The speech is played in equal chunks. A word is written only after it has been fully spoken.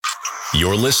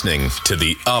You're listening to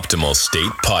the Optimal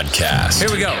State Podcast.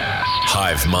 Here we go.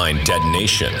 Hive mind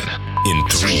detonation in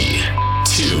 3,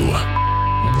 2, 1.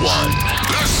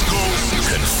 Let's go.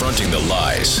 Confronting the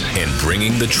lies and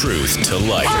bringing the truth to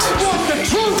light. I want the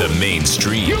truth. The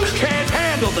mainstream You can't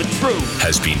handle the truth.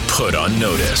 has been put on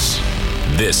notice.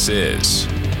 This is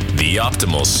the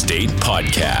Optimal State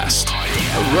Podcast.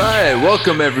 All right.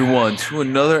 Welcome, everyone, to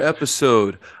another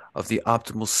episode of the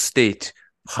Optimal State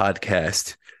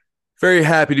Podcast. Very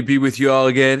happy to be with you all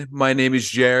again. My name is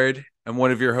Jared. I'm one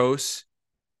of your hosts,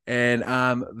 and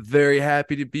I'm very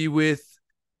happy to be with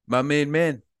my main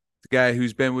man, the guy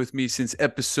who's been with me since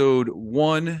episode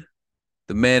 1,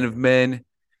 the man of men.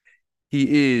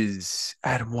 He is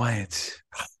Adam Wyatt.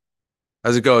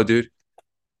 How's it going, dude?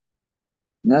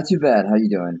 Not too bad. How you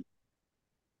doing?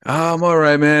 I'm all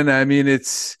right, man. I mean,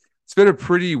 it's been a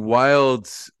pretty wild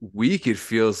week, it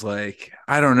feels like.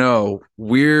 I don't know,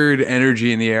 weird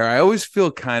energy in the air. I always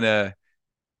feel kind of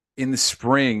in the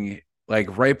spring,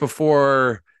 like right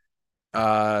before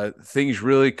things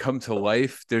really come to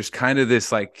life, there's kind of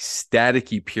this like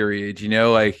staticky period, you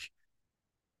know, like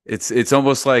it's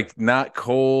almost like not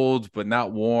cold but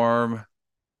not warm.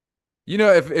 You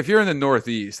know, if you're in the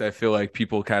Northeast, I feel like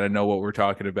people kind of know what we're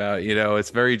talking about. You know,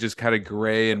 it's very just kind of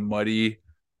gray and muddy.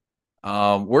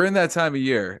 We're in that time of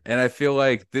year, and I feel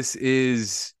like this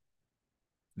is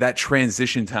that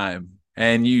transition time,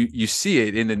 and you see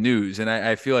it in the news, and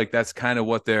I feel like that's kind of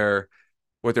what they're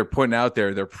putting out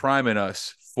there. They're priming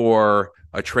us for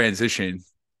a transition.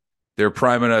 They're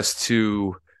priming us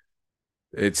to,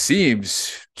 it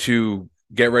seems, to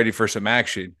get ready for some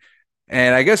action.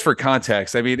 And I guess for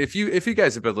context, I mean, if you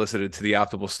guys have been listening to the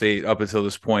Optimal State up until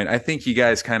this point, I think you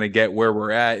guys kind of get where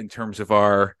we're at in terms of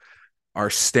our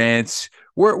stance.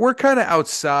 We're kind of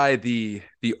outside the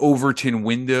Overton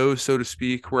window, so to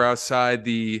speak. We're outside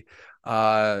the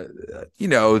I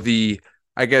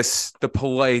guess the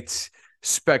polite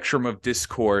spectrum of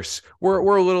discourse.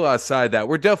 We're a little outside that.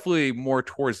 We're definitely more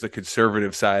towards the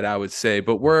conservative side, I would say,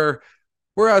 but we're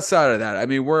outside of that. I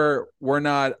mean, we're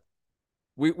not.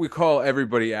 We call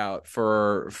everybody out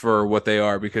for what they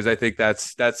are, because I think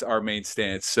that's our main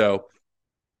stance. So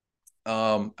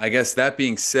I guess that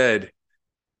being said,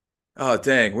 oh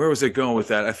dang, where was it going with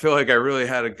that? I feel like I really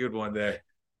had a good one there.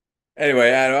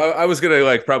 Anyway, I was gonna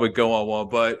like probably go on one,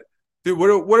 but dude, what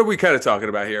are we kind of talking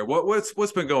about here?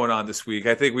 What's been going on this week?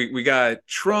 I think we got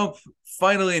Trump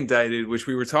finally indicted, which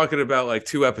we were talking about like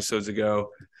 2 episodes ago.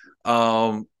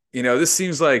 This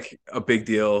seems like a big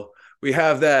deal. We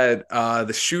have that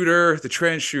the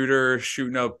trans shooter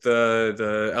shooting up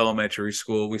the elementary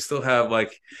school. We still have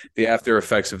like the after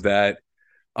effects of that.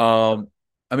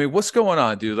 I mean, what's going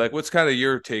on, dude? Like, what's kind of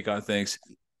your take on things?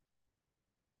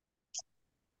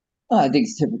 I think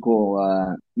it's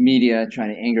typical media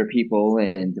trying to anger people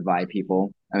and divide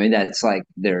people. I mean, that's like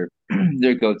their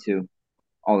their go-to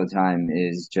all the time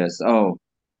is just, oh,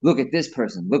 look at this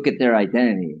person, look at their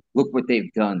identity, look what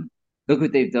they've done, look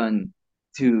what they've done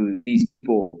to these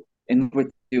people, and look what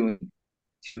they're doing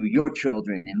to your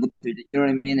children, and look, you know what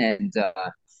I mean? And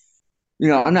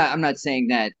I'm not saying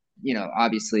that,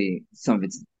 obviously some of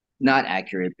it's not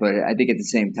accurate, but I think at the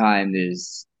same time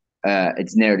there's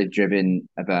it's narrative driven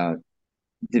about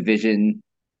division,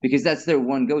 because that's their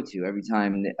one go-to every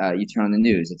time you turn on the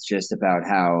news. It's just about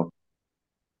how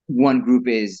one group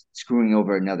is screwing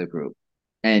over another group,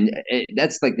 and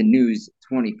that's like the news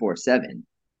 24/7.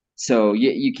 So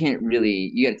you can't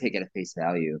really, you got to take it at face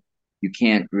value. You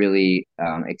can't really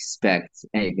expect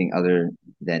anything other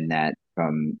than that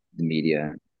from the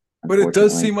media. But it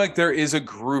does seem like there is a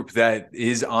group that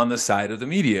is on the side of the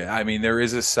media. I mean, there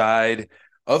is a side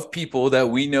of people that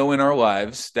we know in our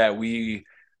lives, that we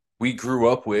grew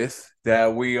up with,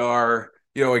 that we are,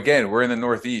 again, we're in the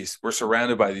Northeast. We're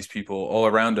surrounded by these people all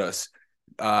around us.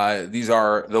 These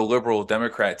are the liberal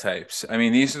Democrat types. I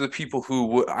mean, these are the people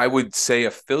who I would say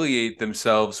affiliate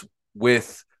themselves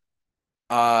with,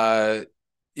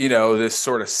 this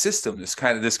sort of system, this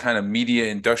kind of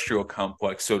media industrial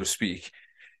complex, so to speak.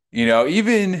 Well,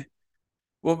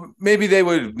 maybe they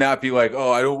would not be like,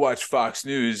 oh, I don't watch Fox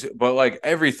News, but like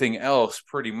everything else,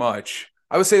 pretty much,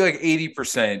 I would say like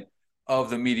 80%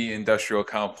 of the media industrial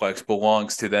complex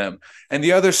belongs to them. And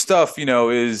the other stuff,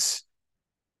 is,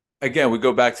 again, we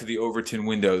go back to the Overton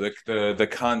window, what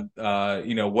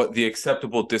the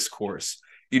acceptable discourse.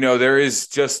 There's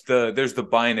the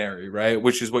binary, right?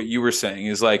 Which is what you were saying,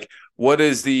 is like, what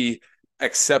is the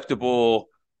acceptable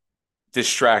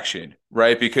distraction,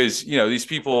 right? Because, these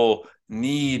people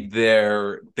need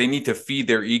to feed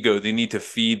their ego. They need to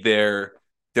feed their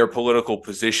political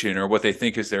position, or what they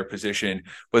think is their position.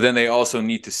 But then they also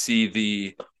need to see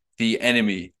the the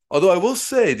enemy. Although I will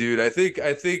say, dude, I think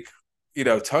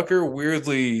Tucker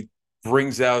weirdly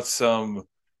brings out some.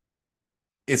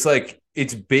 It's like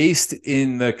it's based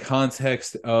in the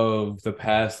context of the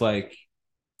past like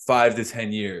 5 to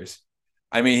 10 years.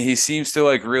 I mean, he seems to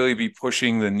like really be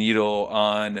pushing the needle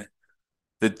on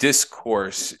the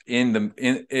discourse in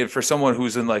for someone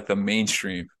who's in like the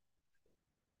mainstream.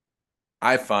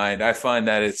 I find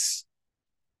that it's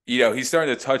he's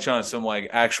starting to touch on some like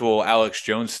actual Alex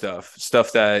Jones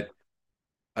stuff that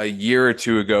a year or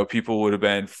two ago people would have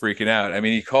been freaking out. I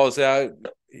mean, he calls out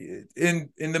in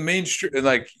the mainstream,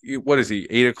 like what is he,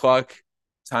 8 o'clock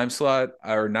time slot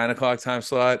or 9 o'clock time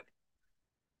slot?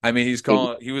 I mean,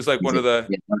 he was like one of the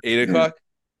Yeah, 8 o'clock.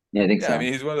 yeah, I think Yeah, I so.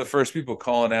 mean, he's one of the first people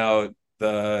calling out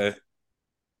the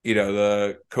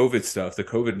COVID stuff, the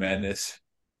COVID madness.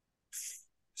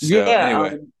 So Yeah,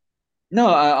 anyway, no,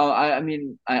 I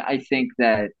mean, I think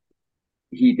that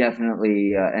he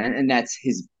definitely, and that's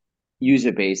his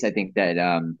user base. I think that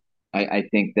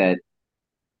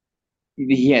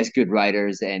he has good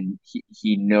writers, and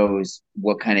he knows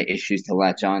what kind of issues to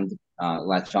latch onto.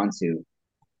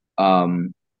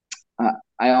 Um,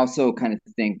 I also kind of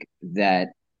think that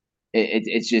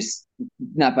it's just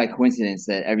not by coincidence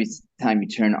that every time you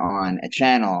turn on a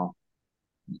channel,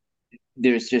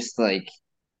 there's just like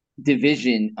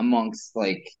division amongst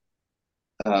like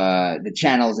the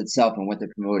channels itself and what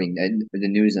they're promoting, the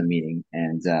news I'm meeting,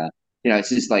 and it's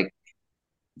just like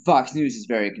Fox News is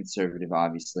very conservative,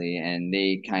 obviously, and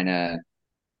they kind of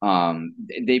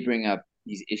they bring up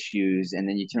these issues, and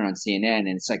then you turn on CNN, and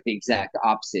it's like the exact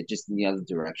opposite, just in the other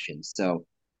direction. So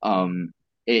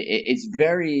it's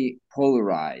very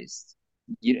polarized.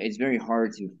 It's very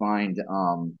hard to find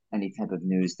any type of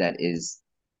news that is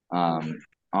on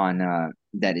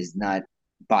that is not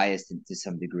biased to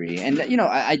some degree. And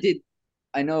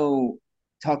I know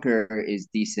Tucker is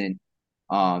decent.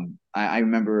 I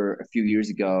remember a few years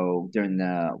ago during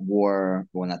the war,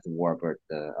 well, not the war, but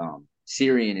the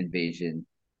Syrian invasion.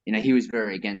 He was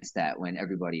very against that when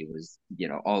everybody was,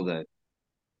 all the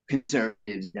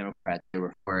conservatives, Democrats, they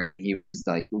were for it. He was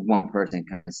like one person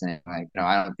kind of saying, like, no,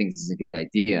 I don't think this is a good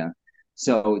idea.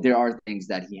 So there are things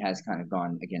that he has kind of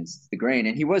gone against the grain,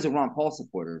 and he was a Ron Paul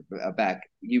supporter back.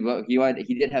 He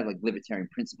did have like libertarian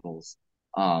principles.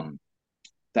 Um,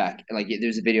 Back like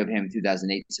there's a video of him in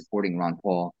 2008 supporting Ron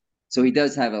Paul, so he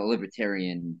does have uh, a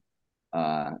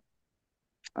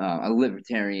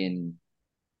libertarian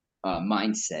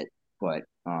mindset. But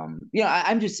I'm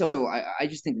just I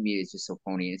just think the media is just so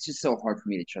phony. It's just so hard for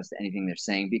me to trust anything they're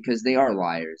saying because they are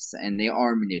liars and they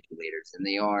are manipulators and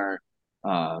they are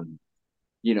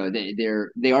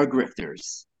they are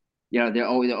grifters.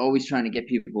 They're always trying to get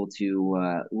people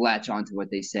to latch onto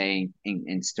what they say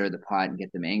and stir the pot and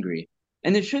get them angry.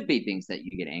 And there should be things that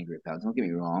you get angry about. Don't get me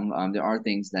wrong. There are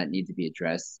things that need to be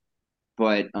addressed,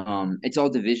 but it's all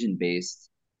division based.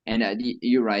 And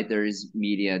you're right. There is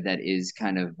media that is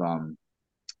kind of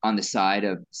on the side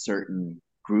of certain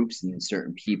groups and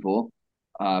certain people,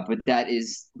 but that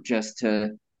is just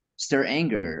to stir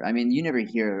anger. I mean, you never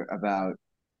hear about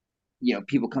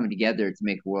people coming together to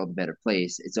make the world a better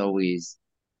place. It's always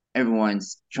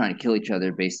everyone's trying to kill each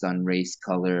other based on race,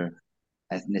 color,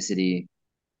 ethnicity,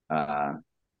 uh,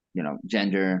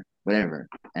 gender, whatever.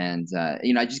 And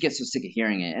I just get so sick of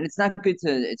hearing it, and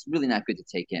it's really not good to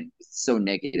take in. It's so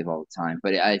negative all the time.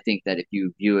 But I think that if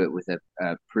you view it with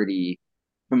a pretty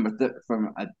from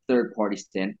a third party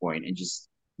standpoint and just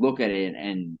look at it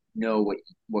and know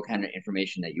what kind of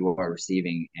information that you are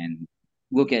receiving and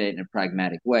look at it in a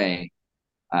pragmatic way,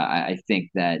 I think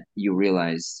that you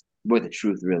realize what the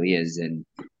truth really is, and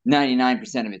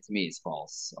 99% of it to me is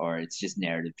false or it's just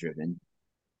narrative driven.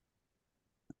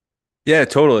 yeah,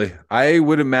 totally. I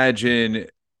would imagine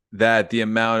that the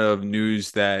amount of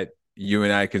news that you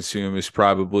and I consume is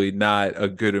probably not a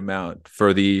good amount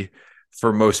for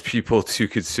most people to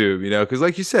consume, because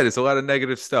like you said, it's a lot of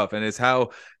negative stuff and it's how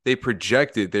they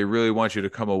project it. They really want you to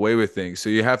come away with things. So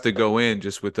you have to go in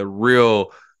just with a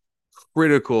real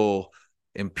critical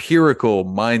empirical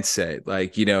mindset,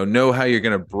 like know how you're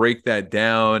going to break that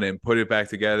down and put it back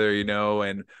together,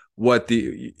 and what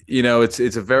it's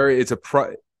a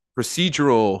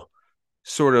procedural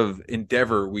sort of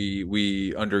endeavor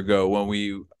we undergo when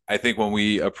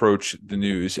we approach the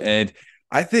news. And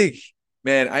I think,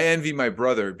 man, I envy my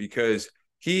brother because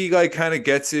he like kind of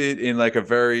gets it in like a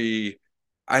very,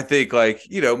 I think, like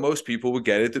most people would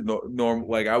get it the norm,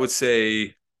 like I would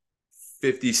say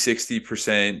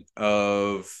 50-60%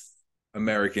 of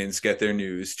Americans get their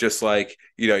news just like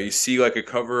you see like a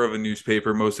cover of a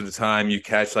newspaper. Most of the time you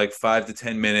catch like 5 to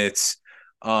 10 minutes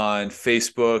on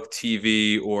Facebook,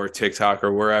 TV, or TikTok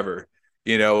or wherever,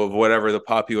 of whatever the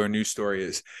popular news story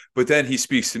is. But then he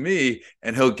speaks to me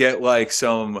and he'll get like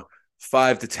some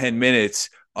 5 to 10 minutes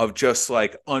of just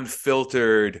like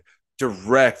unfiltered,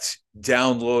 direct,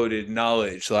 downloaded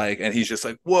knowledge. And he's just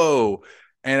like, whoa.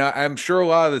 And I'm sure a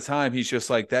lot of the time he's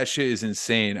just like, that shit is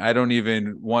insane. I don't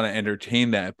even want to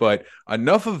entertain that. But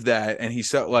enough of that. And he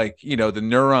said, the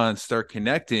neurons start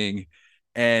connecting.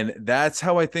 And that's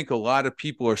how I think a lot of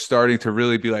people are starting to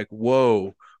really be like,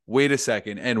 whoa, wait a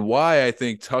second. And why I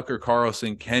think Tucker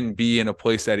Carlson can be in a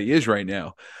place that he is right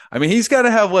now. I mean, he's got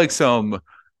to have like some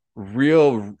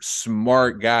real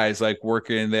smart guys like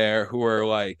working in there who are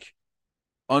like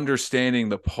understanding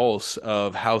the pulse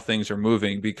of how things are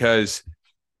moving, because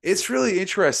it's really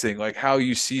interesting, like how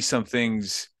you see some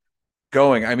things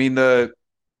going. I mean, I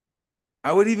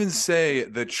would even say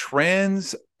the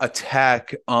trans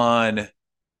attack on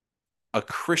a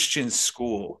Christian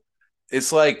school,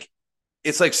 it's like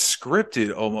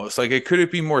scripted almost. Like it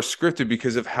couldn't be more scripted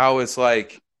because of how it's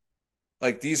like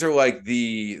these are like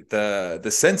the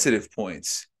sensitive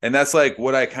points. And that's like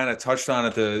what I kind of touched on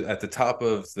at the top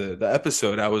of the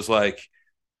episode. I was like,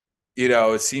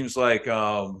 it seems like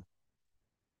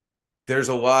there's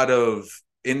a lot of,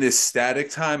 in this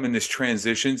static time, in this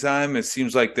transition time, it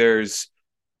seems like there's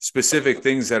specific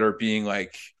things that are being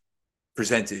like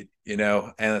presented, and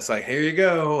it's like, here you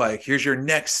go, like here's your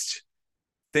next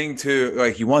thing to,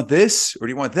 like, you want this or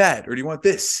do you want that or do you want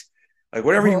this, like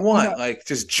whatever you want, like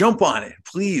just jump on it,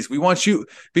 please, we want you.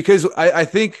 Because I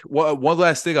think one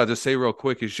last thing I'll just say real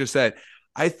quick is just that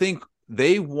I think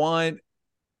they want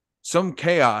some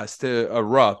chaos to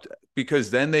erupt, because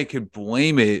then they could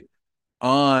blame it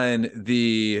on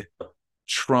the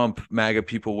Trump MAGA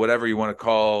people, whatever you want to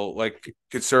call, like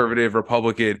conservative,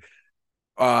 Republican,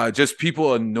 just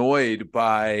people annoyed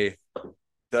by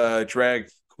the drag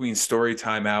queen story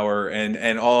time hour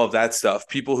and all of that stuff.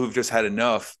 People who've just had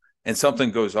enough, and something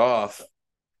goes off,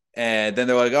 and then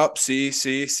they're like, "Oh, see,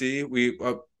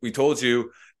 we told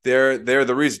you." They're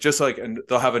the reason. Just like, and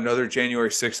they'll have another January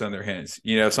 6th on their hands,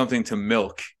 something to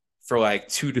milk for like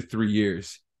 2 to 3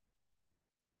 years.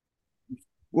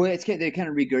 Well, they're kind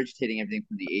of regurgitating everything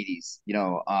from the 80s.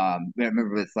 I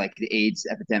remember with like the AIDS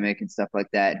epidemic and stuff like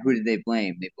that. Who did they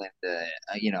blame? They blamed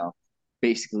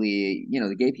basically,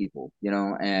 the gay people,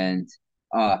 and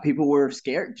people were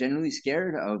scared, generally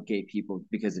scared of gay people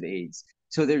because of AIDS.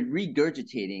 So they're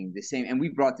regurgitating the same. And we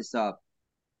brought this up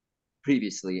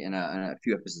previously in a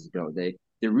few episodes ago.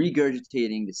 They're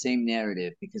regurgitating the same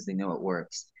narrative because they know it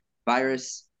works.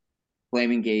 Virus,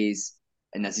 blaming gays,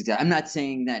 and that's exactly. I'm not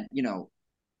saying that,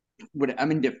 I'm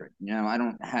indifferent. I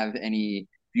don't have any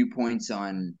viewpoints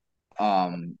on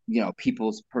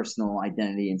people's personal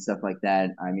identity and stuff like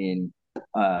that. I mean,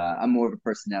 I'm more of a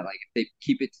person that, like, if they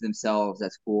keep it to themselves,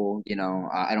 that's cool.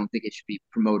 I don't think it should be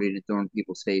promoted and thrown in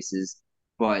people's faces.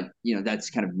 But that's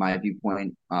kind of my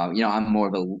viewpoint. I'm more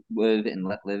of a live and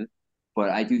let live. But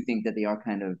I do think that they are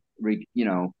kind of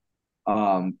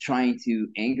trying to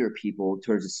anger people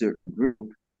towards a certain group,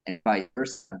 and vice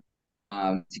versa,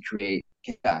 to create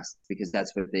chaos, because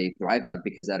that's what they thrive on.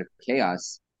 Because out of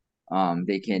chaos,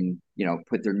 they can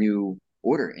put their new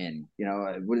order in.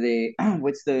 What are they?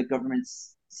 What's the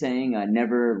government's saying?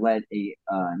 Never let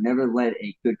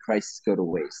a good crisis go to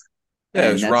waste. Yeah, it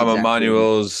And was that's Rahm exactly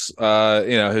Emanuel's,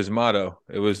 his motto.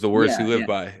 It was the words he lived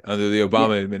by under the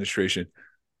Obama administration.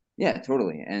 Yeah,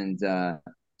 totally. And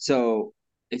so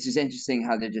it's just interesting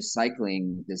how they're just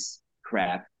cycling this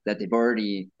crap that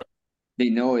they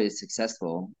know is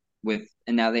successful with,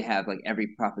 and now they have like every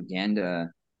propaganda.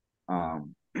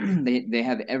 They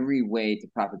have every way to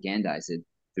propagandize it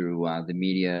through the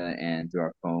media and through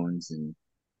our phones, and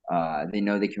they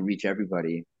know they can reach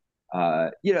everybody.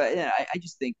 I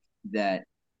just think that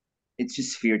it's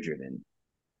just fear driven,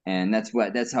 and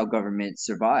that's how governments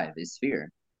survive, is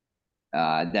fear.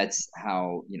 That's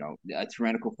how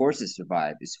tyrannical forces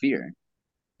survive, is fear.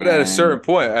 But at a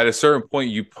certain point,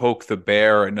 you poke the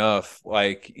bear enough,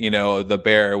 like, the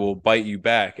bear will bite you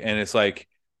back. And it's like,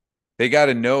 they got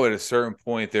to know at a certain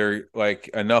point, they're like,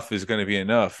 enough is going to be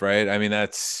enough, right? I mean,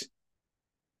 that's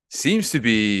seems to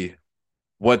be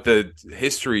what the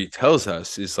history tells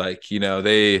us, is like,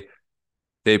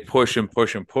 they push and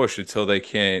push and push until they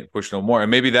can't push no more. And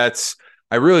maybe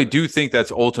I really do think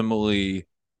that's ultimately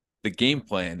the game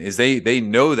plan, is they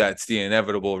know that's the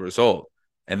inevitable result.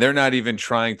 And they're not even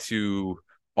trying to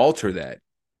alter that.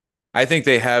 I think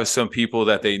they have some people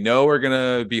that they know are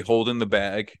going to be holding the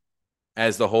bag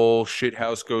as the whole shit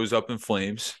house goes up in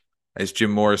flames, as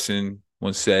Jim Morrison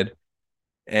once said.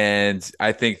 And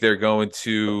I think they're going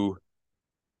to,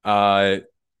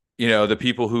 the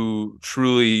people who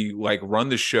truly like run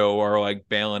the show are like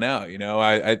bailing out.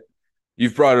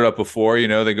 You've brought it up before.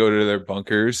 They go to their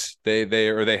bunkers. They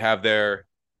have their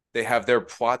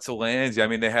plots of lands. I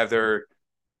mean, they have their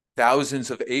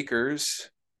thousands of acres,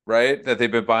 right? That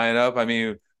they've been buying up. I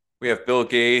mean, we have Bill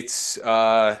Gates.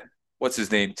 What's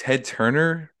his name? Ted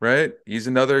Turner, right? He's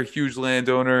another huge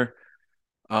landowner.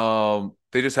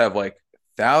 They just have like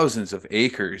thousands of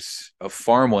acres of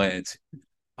farmland,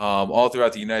 all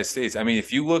throughout the United States. I mean,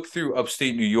 if you look through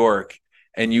upstate New York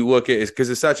and you look at it, because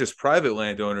it's not just private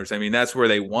landowners. I mean, that's where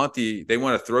they want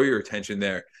to throw your attention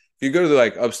there. If you go to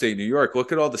like upstate New York,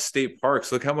 look at all the state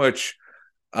parks. Look how much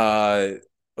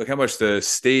the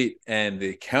state and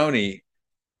the county,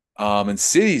 and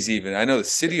cities even. I know the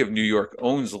city of New York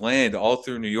owns land all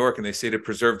through New York, and they say to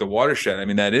preserve the watershed. I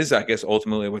mean, that is, I guess,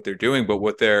 ultimately what they're doing. But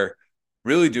what they're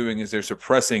really doing is they're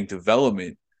suppressing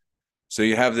development. So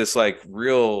you have this like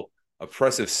real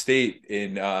oppressive state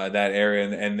in that area,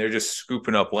 and they're just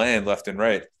scooping up land left and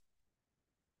right.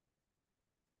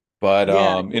 But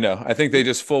Yeah, I think they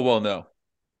just full well know.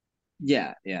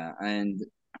 yeah, yeah, and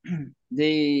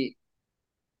they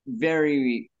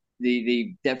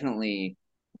they definitely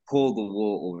pull the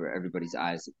wool over everybody's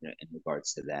eyes in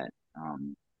regards to that.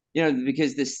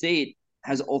 Because the state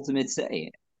has ultimate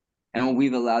say, and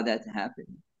we've allowed that to happen.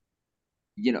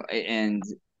 And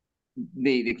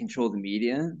they control the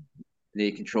media,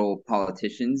 they control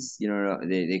politicians,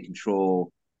 they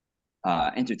control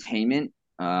entertainment.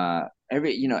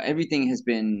 Everything has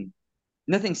been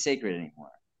nothing's sacred anymore.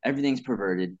 Everything's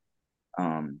perverted.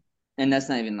 And that's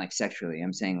not even like sexually.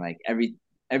 I'm saying like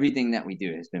everything that we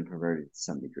do has been perverted to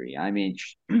some degree. I mean,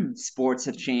 sports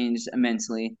have changed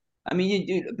immensely. I mean,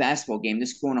 you do a basketball game, they're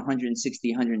scoring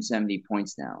 160, 170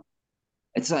 points now.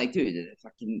 It's like, dude,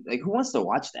 fucking like who wants to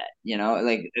watch that?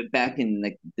 Like back in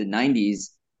like the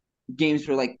 90s, games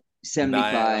were like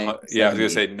 75, Yeah, I was gonna 70.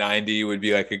 say 90 would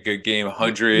be like a good game.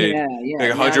 100, Yeah, yeah.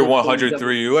 like Now 100, it's going double.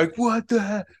 103. You're like, what the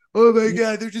heck? Oh my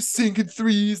God, they're just sinking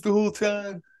threes the whole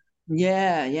time.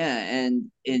 Yeah, yeah, and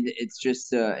it's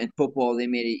just in football they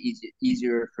made it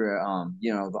easier for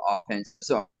the offense.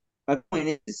 So my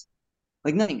point is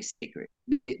like nothing's sacred.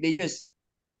 They just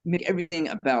make everything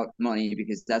about money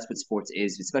because that's what sports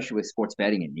is, especially with sports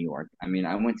betting in New York. I mean,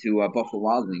 I went to Buffalo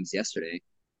Wild Wings yesterday,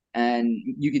 and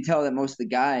you could tell that most of the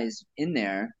guys in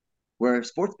there were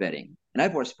sports betting. And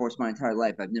I've watched sports my entire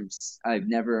life. I've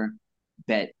never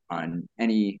bet on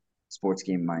any sports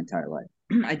game in my entire life.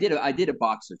 I did a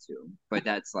box or two, but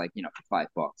that's like for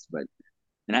 $5.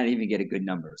 And I didn't even get a good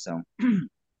number. So,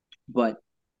 but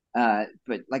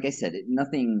like I said,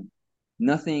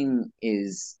 nothing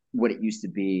is what it used to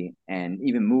be, and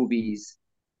even movies,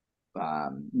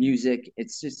 music.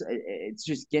 It's just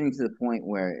getting to the point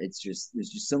where there's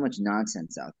just so much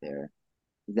nonsense out there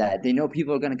that they know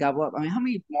people are going to gobble up. I mean, how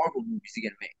many Marvel movies are you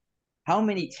going to make? How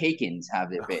many Takens have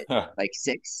there been? Like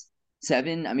six,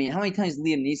 seven? I mean, how many times is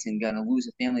Liam Neeson going to lose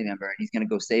a family member and he's going to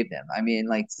go save them? I mean,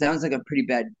 like, sounds like a pretty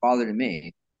bad father to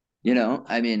me.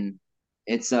 I mean,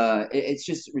 it's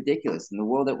just ridiculous in the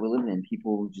world that we're living in.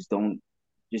 People just don't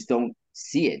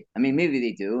see it. I mean, maybe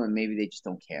they do, and maybe they just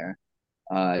don't care.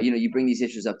 You bring these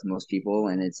issues up to most people,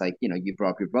 and it's like, you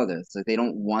brought up your brother. It's like they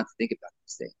don't want to think about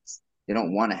these things. They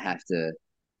don't want to have to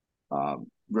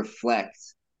reflect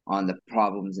on the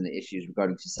problems and the issues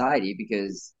regarding society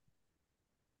because,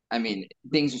 I mean,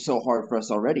 things are so hard for us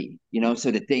already,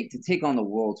 So to take on the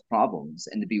world's problems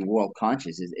and to be world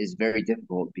conscious is very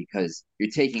difficult because you're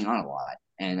taking on a lot.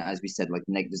 And as we said, like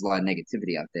there's a lot of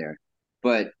negativity out there.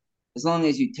 But as long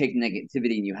as you take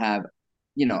negativity and you have,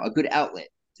 a good outlet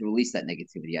to release that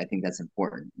negativity, I think that's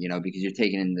important, because you're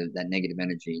taking in that negative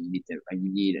energy and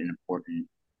you need an important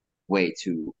way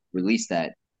to release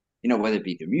that, whether it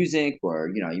be through music or,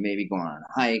 you may be going on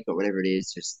a hike or whatever it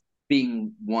is, just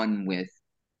being one with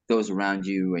those around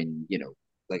you and,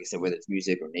 like I said, whether it's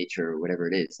music or nature or whatever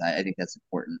it is, I think that's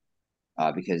important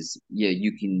because, yeah,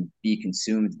 you can be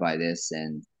consumed by this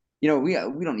and, we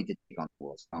don't need to take on the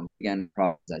world. Again,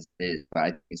 problems as it is, but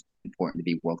I think it's important to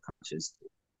be world conscious.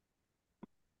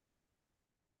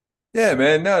 Yeah,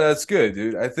 man. No, that's good,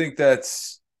 dude. I think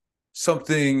that's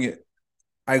something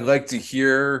I like to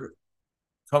hear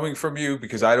coming from you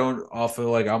because I don't often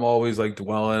like I'm always like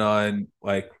dwelling on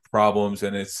like problems,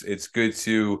 and it's good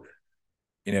to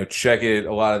check it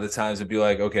a lot of the times and be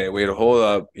like, okay, wait, hold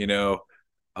up,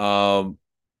 um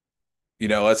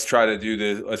let's try to do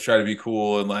this, let's try to be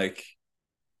cool and like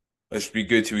let's be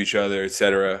good to each other,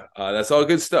 etc. That's all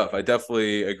good stuff. I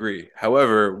definitely agree.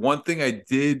 However, one thing I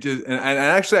did just, and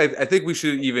actually, I think we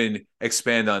should even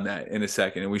expand on that in a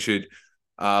second, and we should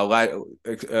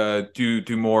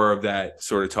do more of that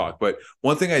sort of talk. But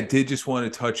one thing I did just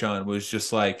want to touch on was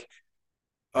just like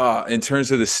in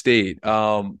terms of the state.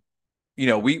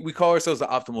 We call ourselves the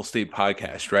Optimal State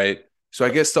Podcast, right? So I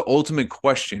guess the ultimate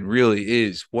question really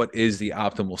is, what is the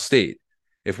optimal state?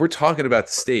 If we're talking about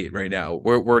the state right now,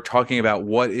 we're talking about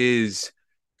what is,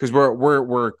 because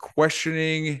we're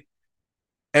questioning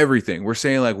everything. We're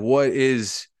saying like, what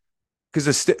is,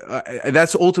 because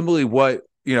that's ultimately what,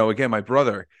 again, my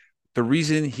brother, the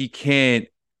reason he can't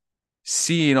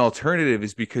see an alternative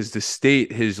is because the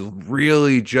state has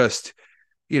really just,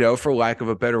 for lack of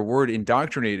a better word,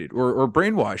 indoctrinated or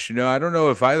brainwashed. I don't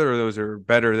know if either of those are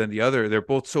better than the other. They're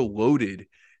both so loaded,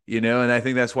 and I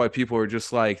think that's why people are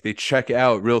just like, they check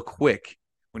out real quick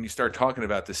when you start talking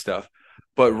about this stuff.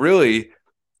 But really,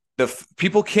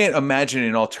 people can't imagine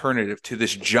an alternative to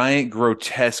this giant,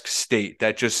 grotesque state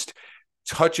that just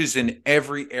touches in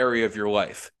every area of your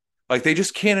life. Like, they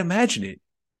just can't imagine it.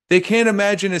 They can't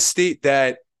imagine a state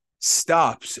that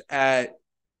stops at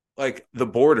like the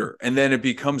border and then it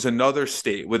becomes another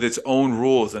state with its own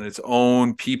rules and its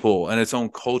own people and its own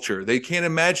culture. They can't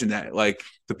imagine that. Like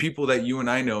the people that you and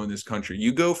I know in this country,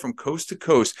 you go from coast to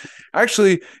coast.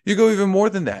 Actually, you go even more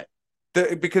than that,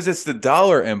 because it's the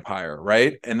dollar empire,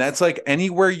 right? And that's like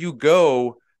anywhere you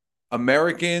go,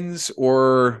 Americans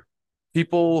or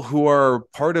people who are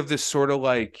part of this sort of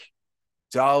like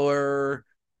dollar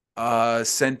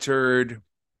centered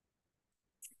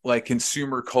like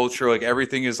consumer culture, like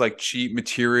everything is like cheap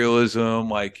materialism,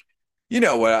 like,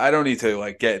 what, I don't need to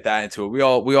like get that into it.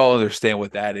 We all understand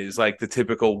what that is, like the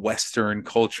typical Western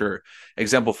culture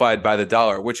exemplified by the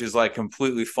dollar, which is like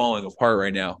completely falling apart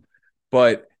right now.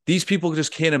 But these people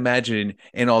just can't imagine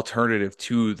an alternative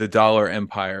to the dollar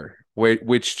empire,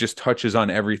 which just touches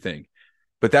on everything.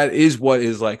 But that is what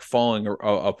is like falling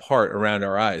apart around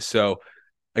our eyes. So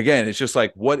again, it's just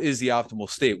like, what is the optimal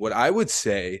state? What I would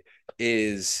say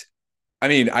is, I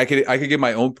mean, I could give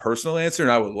my own personal answer,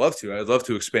 and I would love to. I'd love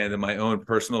to expand on my own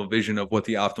personal vision of what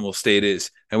the optimal state is.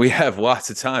 And we have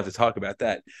lots of time to talk about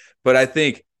that. But I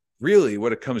think really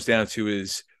what it comes down to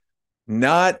is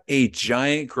not a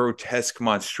giant, grotesque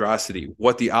monstrosity.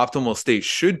 What the optimal state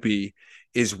should be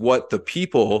is what the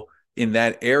people in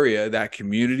that area, that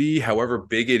community, however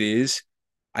big it is,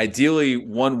 ideally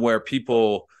one where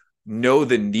people know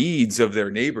the needs of their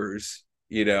neighbors,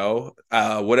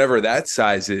 whatever that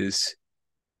size is.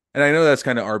 And I know that's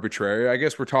kind of arbitrary. I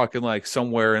guess we're talking like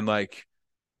somewhere in like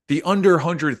the under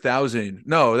 100,000.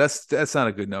 No, that's not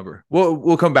a good number.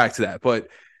 We'll come back to that. But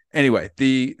anyway,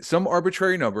 some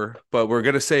arbitrary number, but we're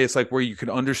gonna say it's like where you can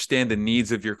understand the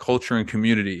needs of your culture and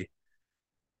community.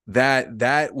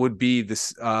 That would be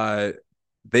this.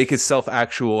 They could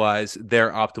self-actualize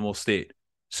their optimal state.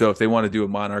 So if they want to do a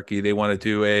monarchy, they want to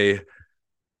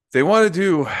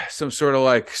do some sort of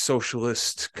like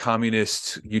socialist,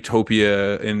 communist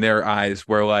utopia in their eyes,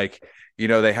 where like,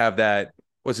 they have that,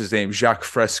 what's his name? Jacques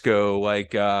Fresco,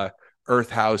 like earth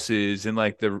houses and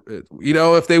like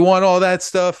if they want all that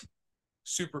stuff,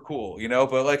 super cool,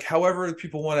 but like however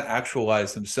people want to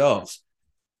actualize themselves,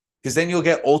 because then you'll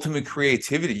get ultimate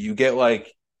creativity. You get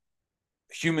like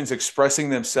humans expressing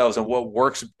themselves, and what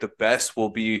works the best will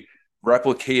be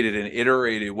replicated and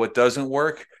iterated. What doesn't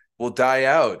work will die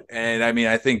out. And I mean,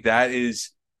 I think that is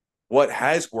what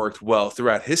has worked well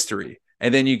throughout history.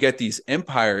 And then you get these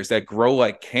empires that grow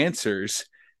like cancers.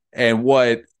 And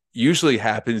what usually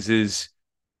happens is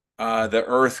the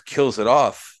earth kills it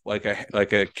off like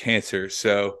a cancer.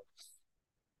 So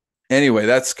anyway,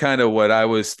 that's kind of what I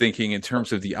was thinking in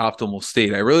terms of the optimal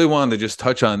state. I really wanted to just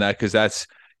touch on that because that's,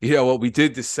 what we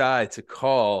did decide to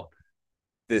call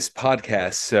this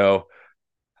podcast. So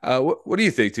what do you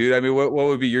think, dude? I mean, what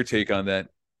would be your take on that?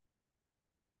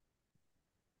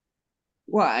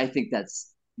 Well, I think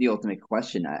that's the ultimate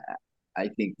question. I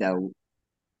think that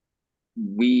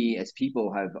we as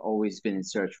people have always been in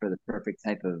search for the perfect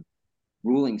type of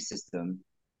ruling system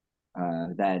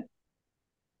that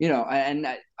and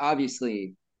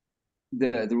obviously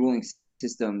the ruling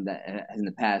system that in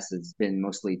the past has been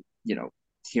mostly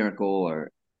tyrannical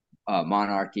or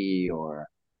monarchy or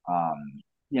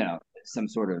some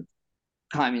sort of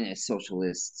communist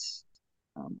socialist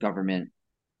government.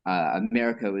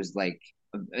 America was like,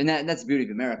 and that's the beauty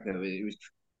of America. It was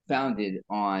founded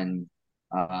on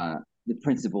the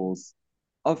principles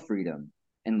of freedom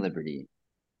and liberty,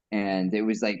 and it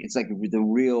was like it's like the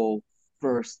real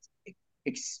first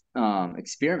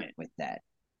experiment with that.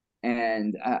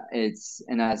 And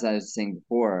and as I was saying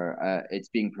before, it's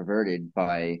being perverted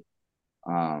by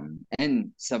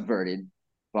and subverted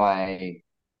by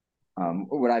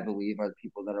what I believe are the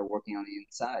people that are working on the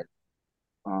inside.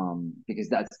 because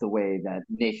that's the way that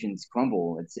nations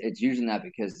crumble. It's usually not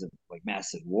because of like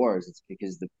massive wars. It's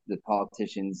because the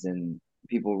politicians and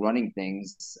people running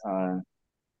things are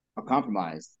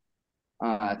compromised.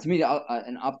 To me,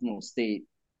 an optimal state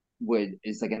would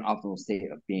is like an optimal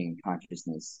state of being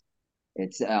consciousness.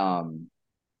 It's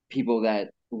people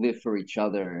that live for each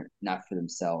other, not for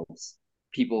themselves.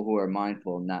 People who are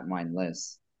mindful, not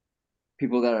mindless.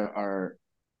 People that are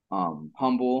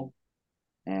humble,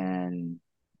 and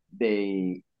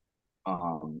they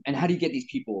and how do you get these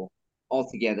people all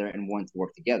together and want to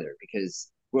work together? Because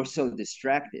we're so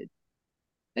distracted,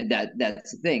 and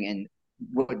that's the thing. And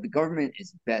what the government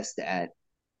is best at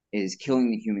is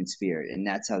killing the human spirit, and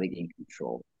that's how they gain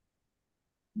control.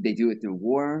 They do it through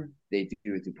war, they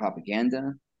do it through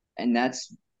propaganda, and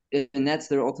that's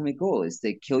their ultimate goal, is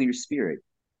to kill your spirit,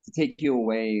 to take you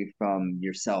away from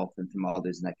yourself and from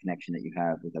others and that connection that you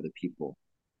have with other people.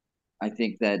 I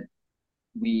think that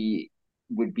we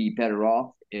would be better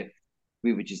off if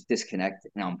we would just disconnect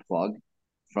and unplug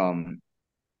from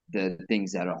the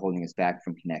things that are holding us back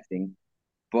from connecting.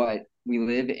 But we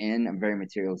live in a very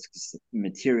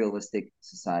materialistic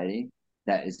society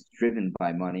that is driven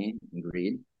by money and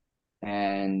greed.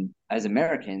 And as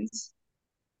Americans,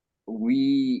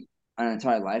 we our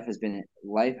entire life has been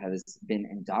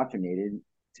indoctrinated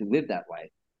to live that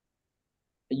life.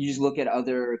 You just look at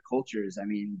other cultures. I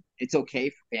mean, it's okay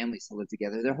for families to live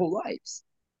together their whole lives.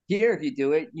 Here, if you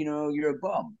do it, you're a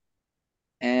bum.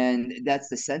 And that's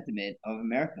the sentiment of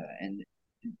America. And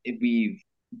we've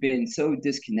been so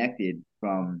disconnected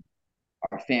from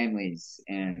our families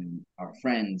and our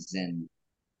friends and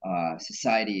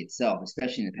society itself,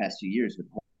 especially in the past few years with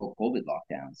whole COVID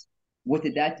lockdowns. What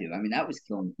did that do? I mean, that was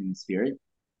killing the human spirit.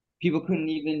 People couldn't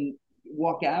even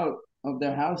walk out of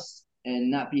their house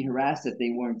and not be harassed that they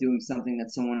weren't doing something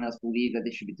that someone else believed that they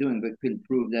should be doing, but couldn't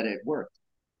prove that it worked.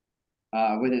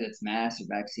 Whether that's masks or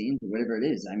vaccines or whatever it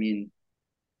is. I mean,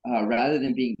 rather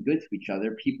than being good to each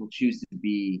other, people choose to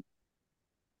be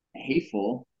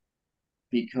hateful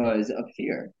because of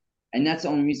fear. And that's the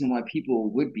only reason why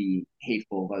people would be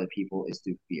hateful of other people, is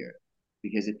through fear.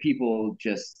 Because if people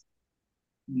just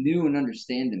knew and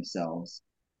understand themselves,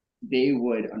 they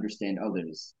would understand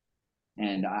others.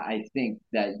 And I think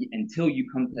that until you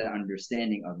come to that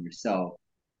understanding of yourself,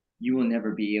 you will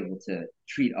never be able to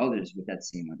treat others with that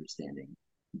same understanding.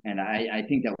 And I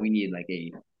think that we need like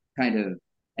a kind of,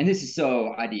 and this is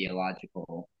so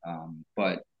ideological,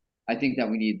 but I think that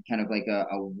we need kind of like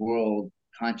a world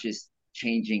conscious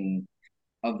changing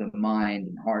of the mind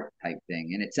and heart type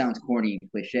thing. And it sounds corny and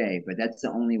cliche, but that's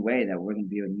the only way that we're going to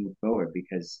be able to move forward,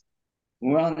 because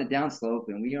we're on the downslope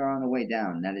and we are on the way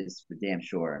down. That is for damn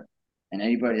sure. And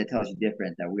anybody that tells you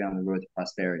different, that we're on the road to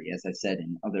prosperity, as I said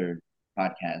in other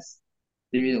podcasts,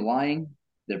 they're either lying,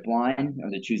 they're blind,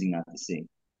 or they're choosing not to see.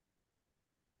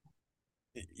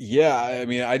 Yeah, I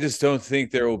mean, I just don't think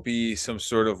there will be some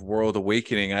sort of world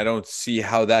awakening. I don't see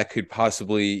how that could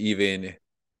possibly even,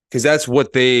 because that's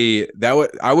what that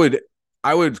would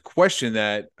I would question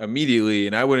that immediately,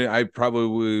 and I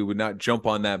probably would not jump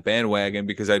on that bandwagon,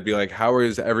 because I'd be like, how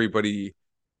is everybody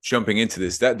jumping into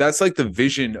this? That's like the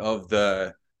vision of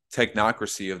the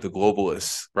technocracy of the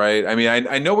globalists, right? I mean,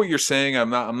 I know what you're saying. I'm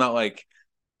not like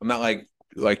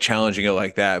challenging it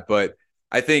like that, but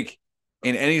I think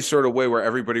in any sort of way where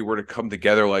everybody were to come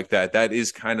together like that, that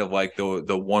is kind of like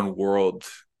the one world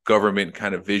government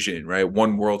kind of vision, right?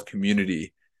 One world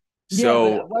community. Yeah, but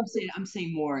So what I'm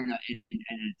saying more in a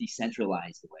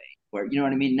decentralized way, where you know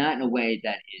what I mean, not in a way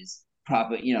that is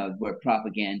where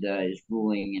propaganda is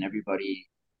ruling and everybody,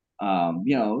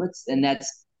 let's and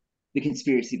that's the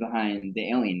conspiracy behind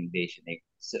the alien invasion.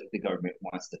 The government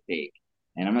wants to fake,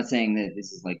 and I'm not saying that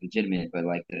this is like legitimate, but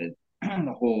like the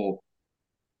the whole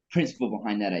principle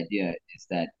behind that idea is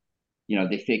that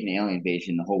they fake an alien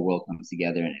invasion, the whole world comes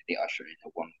together, and they usher in a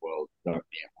one world government,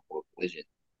 one world religion.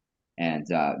 And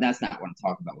that's not what I'm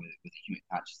talking about with the human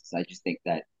consciousness. I just think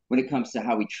that when it comes to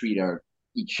how we treat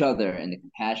each other and the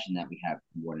compassion that we have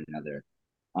for one another,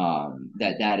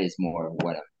 that is more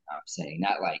what I'm saying.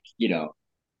 Not like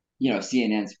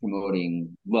CNN's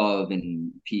promoting love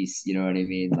and peace. You know what I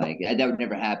mean? Like that would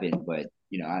never happen. But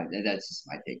that's just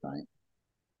my take on it.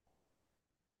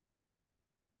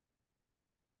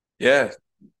 yeah,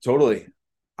 totally.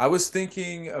 I was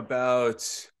thinking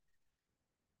about,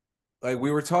 like,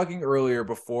 we were talking earlier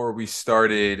before we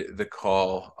started the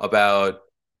call about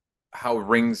how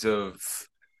rings of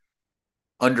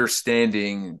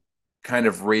understanding kind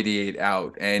of radiate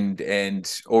out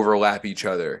and overlap each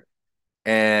other,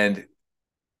 and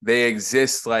they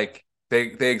exist like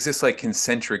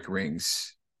concentric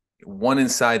rings, one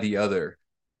inside the other.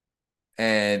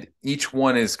 and each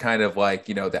one is kind of like,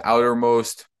 the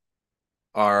outermost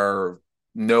are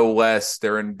no less,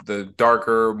 they're in the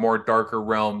more darker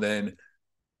realm than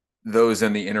those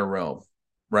in the inner realm,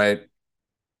 right?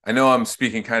 I know I'm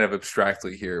speaking kind of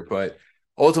abstractly here, but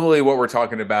ultimately what we're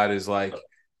talking about is like,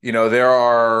 there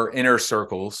are inner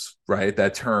circles, right?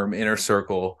 That term inner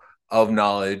circle of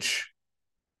knowledge.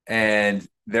 And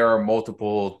there are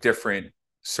multiple different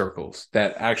circles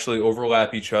that actually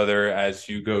overlap each other as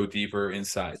you go deeper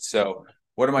inside. So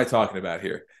what am I talking about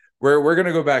here? We're going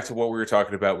to go back to what we were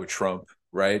talking about with Trump,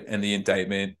 right? And the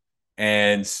indictment.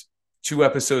 And 2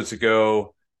 episodes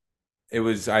ago, it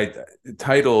was I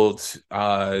titled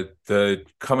the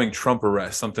coming Trump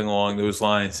arrest, something along those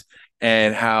lines,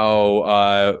 and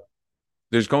how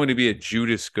there's going to be a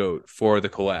Judas goat for the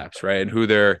collapse, right? And who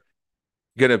they're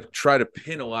going to try to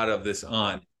pin a lot of this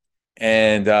on.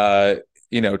 And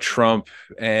Trump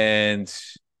and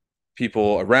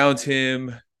people around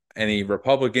him, any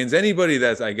Republicans, anybody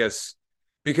that's, I guess,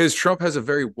 because Trump has a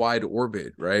very wide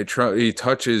orbit, right? Trump, he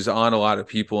touches on a lot of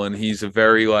people, and he's a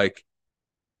very like,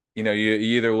 you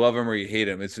either love him or you hate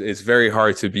him. It's very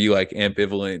hard to be like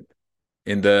ambivalent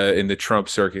in the Trump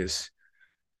circus.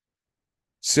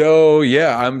 So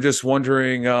yeah, I'm just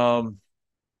wondering,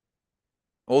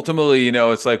 ultimately,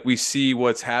 it's like we see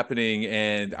what's happening,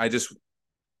 and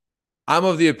I'm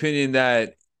of the opinion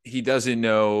that he doesn't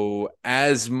know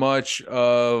as much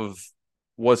of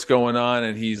what's going on,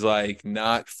 and he's like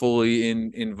not fully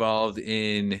involved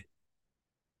in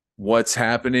what's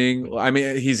happening. I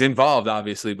mean, he's involved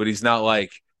obviously, but he's not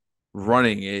like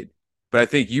running it. But I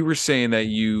think you were saying that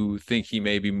you think he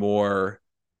may be more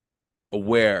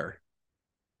aware,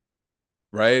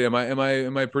 right? Am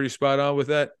I pretty spot on with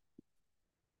that?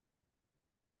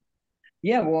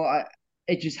 Yeah, well,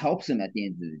 it just helps him at the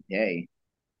end of the day.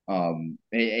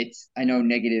 It's I know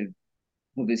negative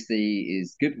publicity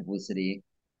is good publicity,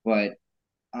 but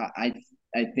I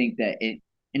I think that it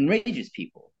enrages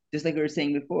people, just like we were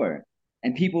saying before,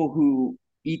 and people who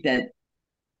eat that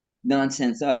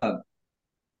nonsense up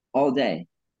all day,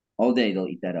 all day they'll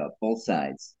eat that up, both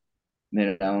sides,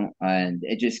 and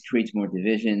it just creates more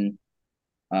division.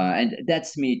 And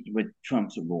that's to me with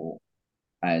Trump's role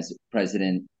as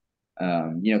president.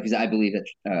 Because I believe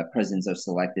that presidents are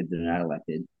selected; they're not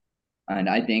elected. And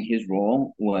I think his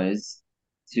role was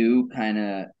to kind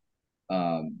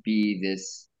of be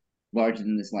this larger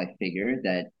than this life figure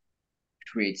that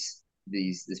creates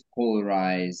this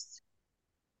polarized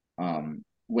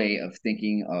way of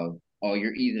thinking of, oh,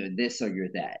 you're either this or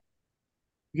you're that,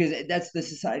 because that's the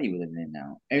society we're living in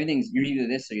now. Everything's, you're either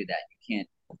this or you're that. You can't,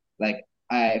 like,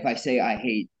 if I say I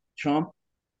hate Trump,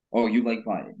 oh, you like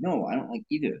Biden. No, I don't like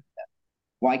either.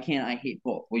 Why can't I hate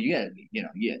both? Well, you gotta be, yeah,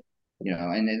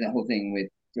 and then the whole thing with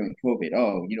during COVID.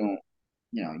 Oh, you don't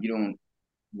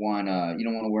want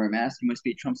to wear a mask. You must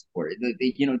be a Trump supporter.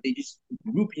 They just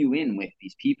group you in with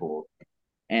these people,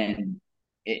 and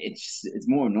it's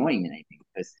more annoying than anything,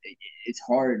 because it's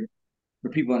hard for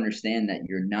people to understand that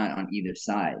you're not on either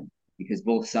side, because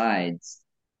both sides.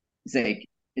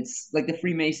 It's like the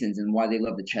Freemasons, and why they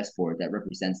love the chessboard that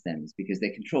represents them is because they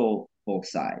control both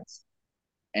sides,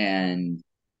 and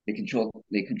they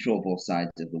control both sides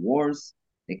of the wars.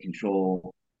 They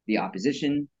control the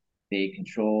opposition. They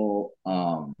control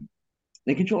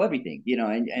everything.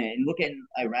 And look at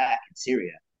Iraq and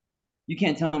Syria. You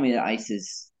can't tell me that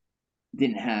ISIS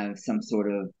didn't have some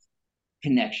sort of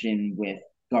connection with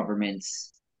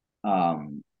governments,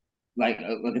 like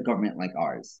a government like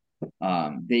ours.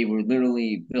 They were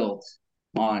literally built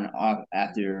on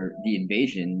after the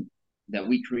invasion that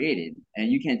we created,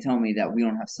 and you can't tell me that we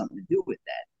don't have something to do with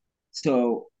that.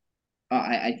 So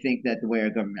I think that the way our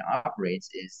government operates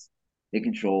is they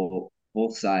control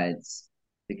both sides.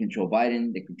 They control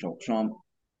Biden, they control Trump,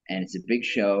 and it's a big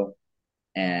show.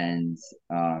 And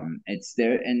it's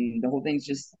there, and the whole thing's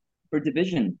just for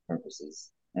division purposes.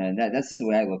 And that's the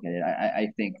way I look at it. I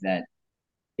think that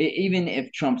even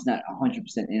if Trump's not 100%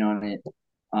 in on it,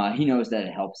 he knows that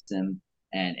it helps him,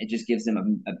 and it just gives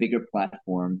him a bigger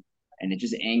platform, and it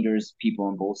just angers people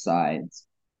on both sides.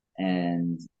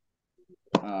 And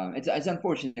it's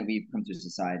unfortunate that we've come to a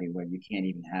society where you can't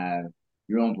even have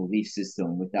your own belief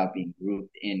system without being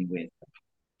grouped in with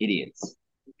idiots,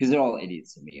 because they're all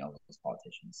idiots to me, all those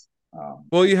politicians.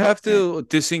 Well, you have to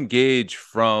disengage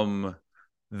from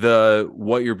the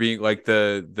what you're being like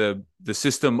the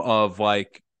system of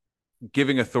like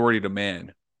giving authority to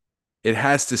man. It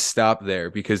has to stop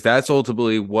there, because that's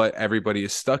ultimately what everybody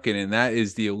is stuck in, and that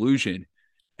is the illusion.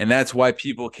 And that's why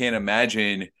people can't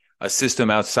imagine a system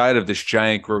outside of this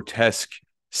giant grotesque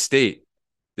state,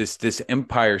 this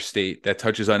empire state that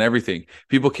touches on everything.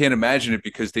 People can't imagine it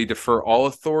because they defer all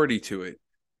authority to it.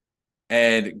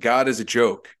 And God is a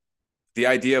joke. The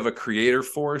idea of a creator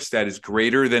force that is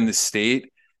greater than the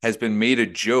state has been made a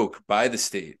joke by the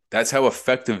state. That's how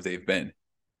effective they've been.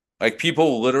 Like,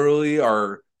 people literally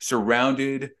are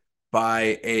surrounded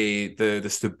by the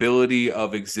stability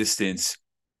of existence,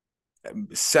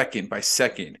 second by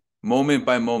second, moment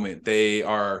by moment.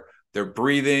 They're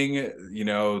breathing,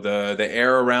 the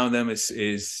air around them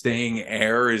is staying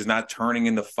air, is not turning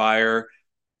into fire.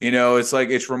 It's like,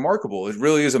 it's remarkable. It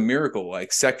really is a miracle,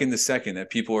 like second to second, that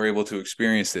people are able to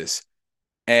experience this.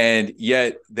 And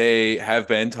yet they have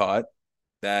been taught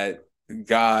that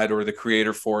God, or the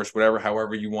creator force,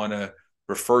 however you want to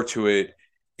refer to it,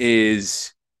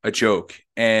 is a joke.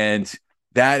 And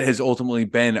that has ultimately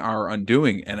been our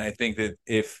undoing. And I think that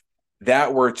if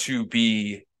that were to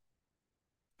be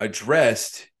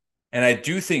addressed, and I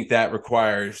do think that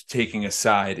requires taking a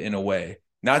side, in a way,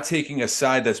 not taking a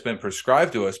side that's been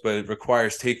prescribed to us, but it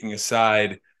requires taking a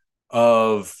side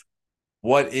of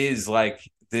what is like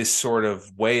this sort of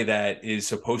way that is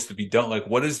supposed to be done. Like,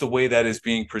 what is the way that is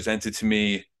being presented to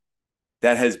me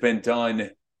that has been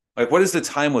done? Like, what is the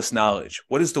timeless knowledge?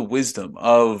 What is the wisdom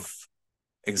of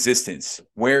existence?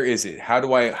 Where is it? How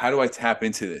do I tap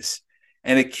into this?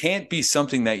 And it can't be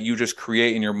something that you just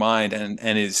create in your mind and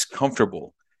is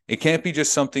comfortable. It can't be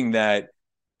just something that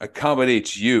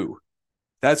accommodates you.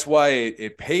 That's why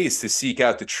it pays to seek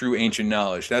out the true ancient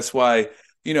knowledge. That's why,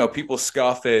 people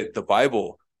scoff at the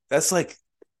Bible. That's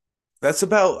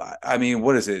about,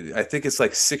 what is it? I think it's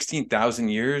like 16,000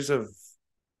 years of,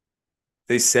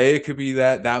 they say it could be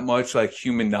that much like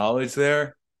human knowledge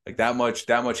there, like that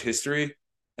much history.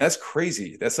 That's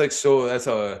crazy. That's like,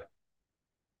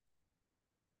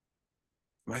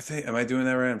 am I doing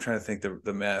that right? I'm trying to think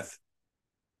the math.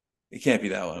 It can't be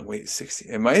that long. Wait, 60.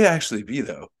 It might actually be,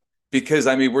 though, because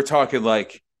we're talking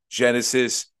like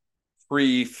Genesis,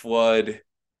 pre-flood.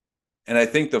 And I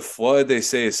think the flood, they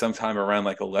say, is sometime around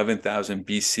like 11,000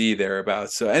 BC,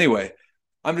 thereabouts. So anyway,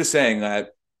 I'm just saying that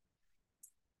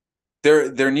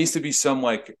there needs to be some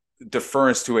like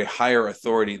deference to a higher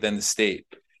authority than the state.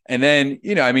 And then,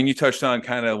 you touched on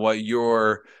kind of what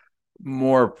your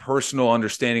more personal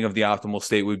understanding of the optimal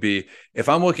state would be. If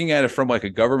I'm looking at it from like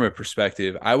a government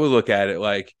perspective, I would look at it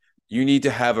like you need to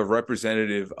have a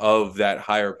representative of that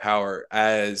higher power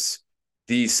as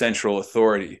the central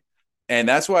authority. And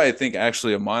that's why I think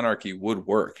actually a monarchy would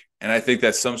work. And I think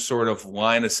that some sort of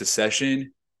line of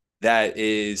succession that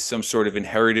is some sort of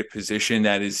inherited position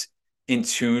that is in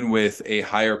tune with a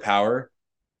higher power.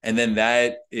 And then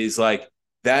that is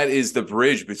the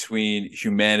bridge between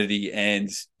humanity and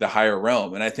the higher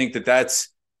realm. And I think that that's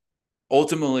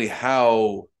ultimately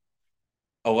how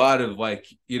a lot of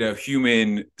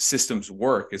human systems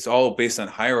work. It's all based on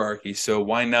hierarchy. So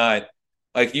why not?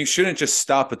 You shouldn't just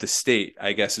stop at the state,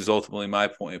 I guess, is ultimately my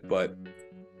point. But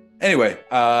anyway,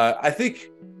 I think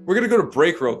we're going to go to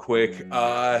break real quick.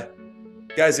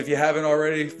 Guys, if you haven't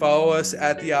already, follow us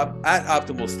at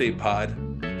Optimal State Pod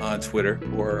on Twitter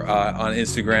or on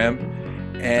Instagram.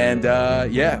 And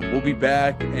we'll be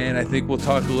back. And I think we'll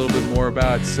talk a little bit more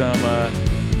about some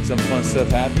fun stuff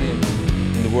happening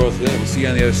in the world today. We'll see you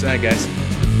on the other side, guys.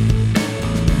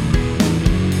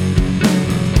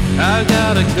 I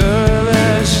got a girl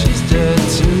and she's dead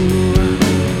too.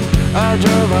 I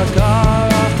drove our car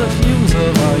off the fumes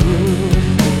of our youth.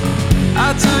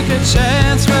 I took a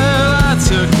chance, well, I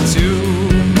took two.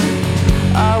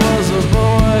 I was a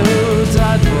boy who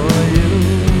died for you.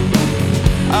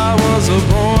 I was a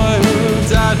boy who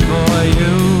died for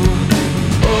you.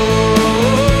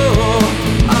 Oh,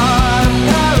 I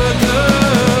had a girl.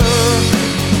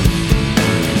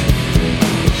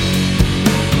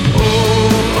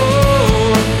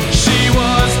 Oh, she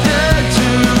was dead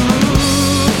too.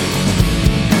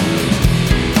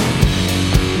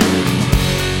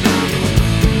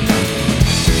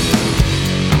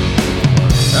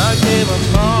 I came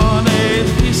upon a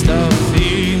feast of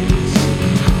thieves.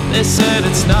 They said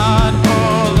it's not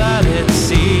all that it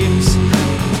seems.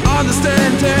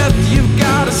 Understand death, you've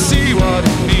gotta see what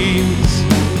it means.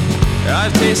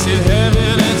 I've tasted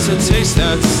heaven, it's a taste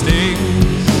that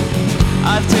stings.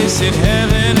 I've tasted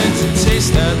heaven, it's a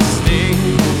taste that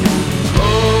stings.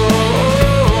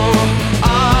 Oh,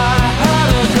 I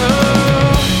had a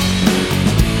girl.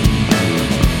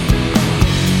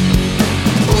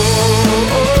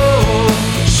 Oh,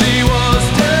 she was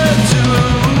dead too.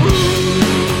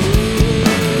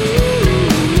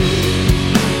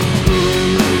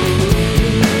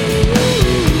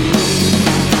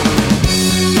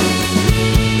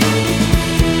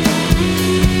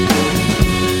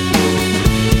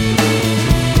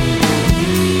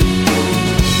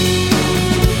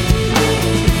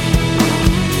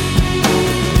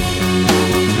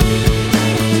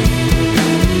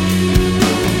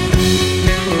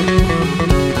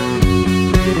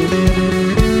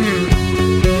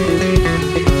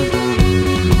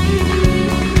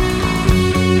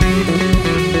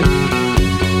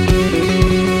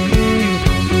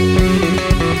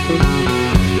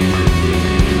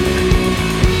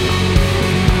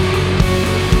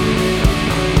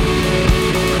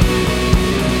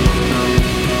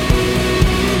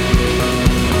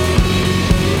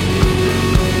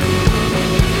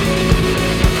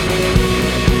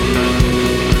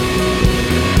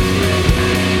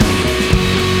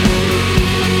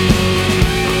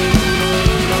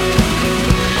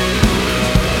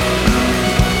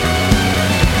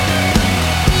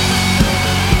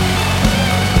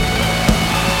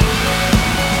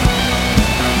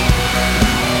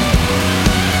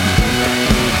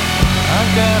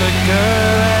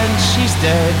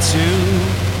 dead too.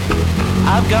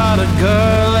 I've got a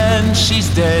girl and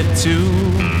she's dead too.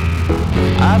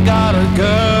 I've got a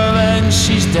girl and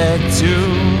she's dead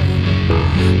too.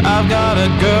 I've got a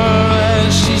girl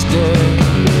and she's dead.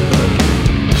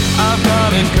 I've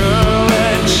got a girl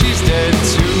and she's dead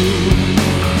too.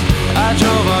 I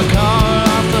drove a car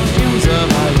off the fumes of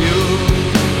my youth.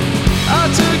 I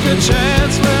took a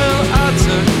chance, well, I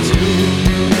took two.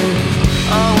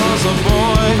 I was a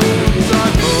boy who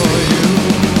died for you.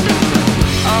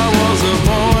 I was a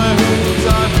boy who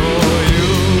died for you.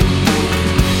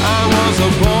 I was a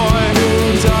boy who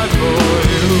died for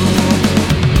you.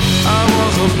 I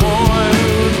was a boy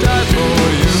who died for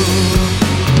you.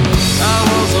 I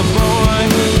was a boy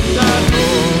who died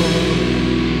for you.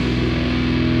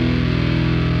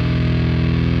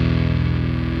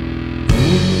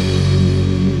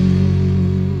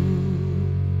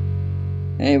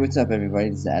 Hey, what's up, everybody?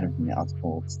 This is Adam from the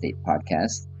Optimal State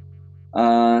Podcast.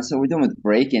 So we're done with the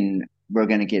break, and we're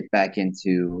going to get back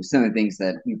into some of the things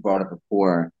that we brought up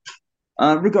before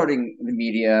regarding the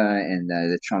media and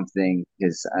the Trump thing,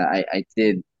 because I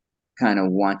did kind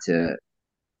of want to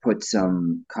put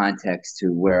some context to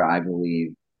where I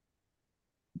believe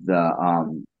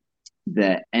the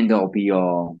end all be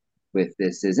all with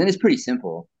this is, and it's pretty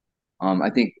simple. I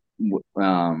think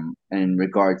in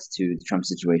regards to the Trump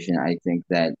situation, I think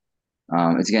that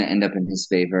it's going to end up in his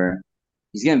favor.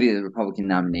 He's going to be the Republican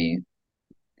nominee,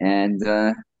 and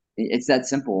it's that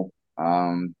simple.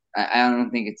 I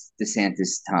don't think it's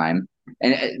DeSantis' time.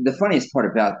 And the funniest part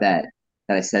about that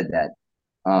I said that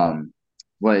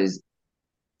was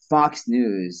Fox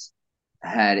News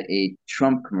had a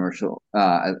Trump commercial.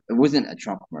 It wasn't a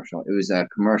Trump commercial. It was a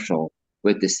commercial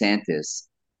with DeSantis,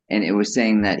 and it was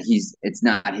saying that it's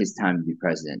not his time to be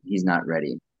president. He's not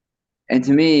ready. And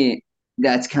to me,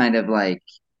 that's kind of like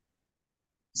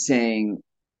saying,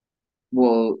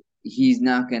 well, he's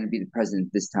not going to be the president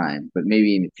this time, but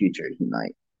maybe in the future he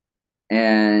might.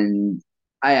 And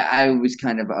I was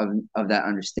kind of that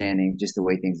understanding, just the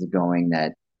way things are going,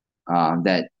 that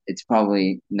that it's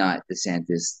probably not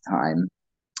DeSantis' time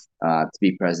to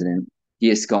be president. He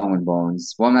is skull and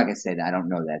bones. Well, I'm not going to say that. I don't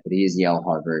know that, but he is Yale,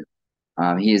 Harvard.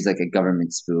 He is like a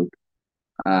government spook.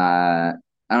 I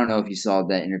don't know if you saw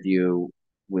that interview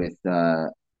with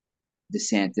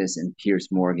DeSantis and Piers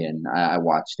Morgan. I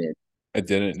watched it. I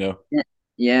didn't know.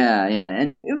 Yeah,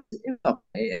 and it was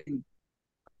okay.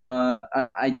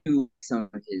 I do like some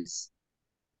of his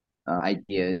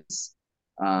ideas.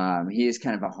 He is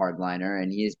kind of a hardliner,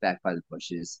 and he is backed by the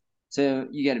Bushes, so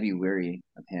you got to be wary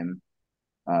of him.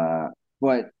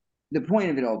 But the point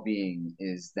of it all being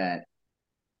is that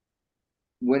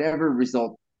whatever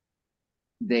result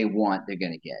they want, they're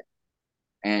going to get.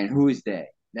 And who is they?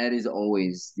 That is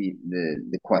always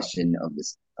the question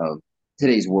of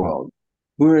today's world.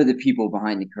 Who are the people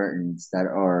behind the curtains that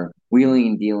are wheeling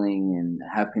and dealing and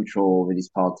have control over these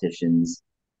politicians?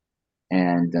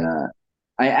 And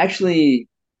I actually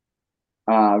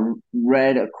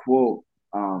read a quote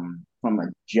from a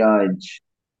judge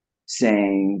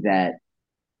saying that,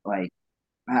 like,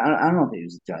 I don't know if it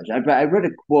was a judge. I read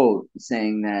a quote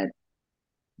saying that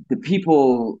the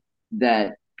people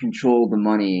that control the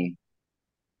money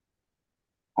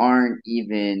aren't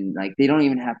even, like, they don't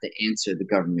even have to answer the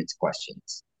government's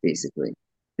questions. Basically,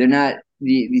 they're not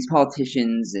these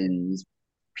politicians and these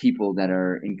people that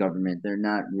are in government. They're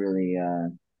not really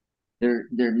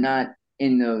they're not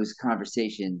in those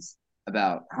conversations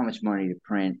about how much money to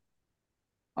print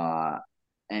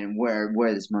and where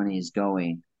this money is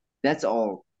going. That's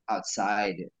all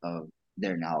outside of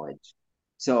their knowledge.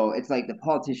 So it's like the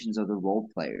politicians are the role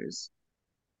players.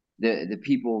 The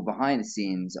people behind the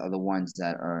scenes are the ones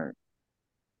that are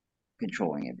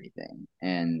controlling everything.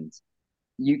 And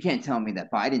you can't tell me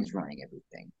that Biden's running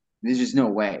everything. There's just no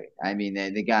way. I mean,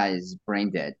 the guy is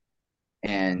brain dead,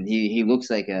 and he looks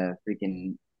like a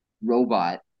freaking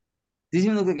robot. He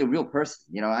doesn't even look like a real person,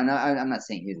 you know. I'm not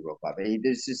saying he's a robot, but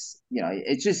there's just, you know,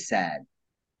 it's just sad.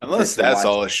 Unless that's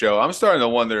all a show. I'm starting to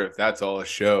wonder if that's all a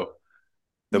show.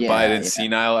 The Biden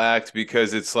senile act,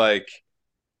 because it's like,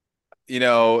 you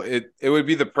know, it would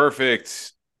be the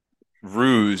perfect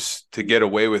ruse to get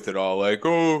away with it all. Like,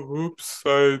 oh, oops,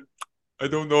 I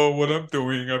don't know what I'm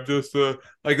doing. I'm just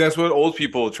like, that's what old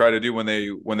people try to do when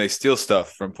they steal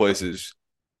stuff from places.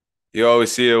 You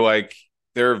always see it, like,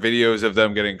 there are videos of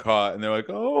them getting caught, and they're like,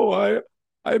 oh,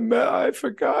 I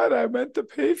forgot, I meant to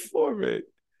pay for it.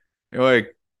 You're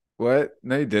like, what?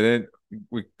 No, you didn't.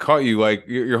 We caught you. Like,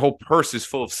 your whole purse is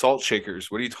full of salt shakers.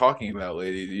 What are you talking about,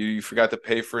 lady? You forgot to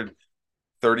pay for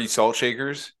 30 salt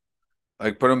shakers?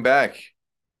 Like, put them back.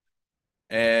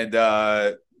 And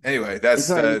Anyway, It's that's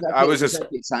like I was it's just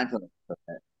actually Seinfeld.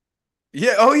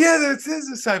 yeah. Oh yeah, that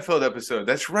is a Seinfeld episode.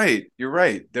 That's right. You're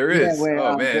right. There Yeah, is. where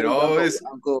Oh man, there's always.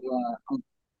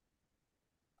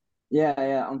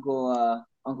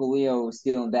 Uncle Leo was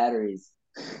stealing batteries.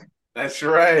 That's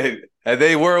right. And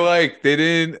they were like, they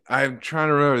didn't. I'm trying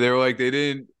to remember. They were like, they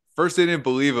didn't. First, they didn't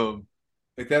believe him.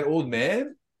 Like that old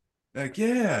man. Like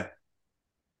yeah,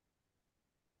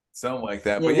 something like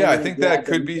that. Yeah, But and then yeah, I when he think that grabbed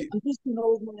him, could he's like, be. "I'm just an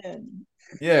old man."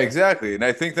 Yeah, exactly. And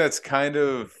I think that's kind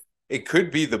of. It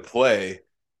could be the play. I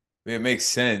mean, it makes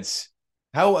sense.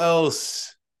 How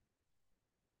else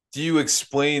do you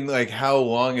explain like how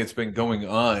long it's been going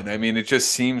on? I mean, it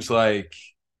just seems like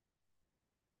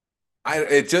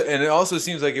and it also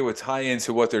seems like it would tie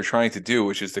into what they're trying to do,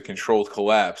 which is the controlled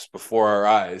collapse before our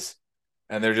eyes.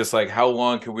 And they're just like, how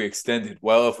long can we extend it?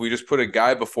 Well, if we just put a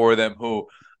guy before them who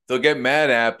they'll get mad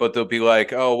at, but they'll be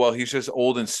like, oh, well, he's just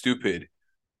old and stupid.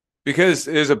 Because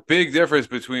there's a big difference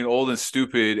between old and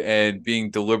stupid and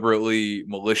being deliberately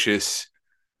malicious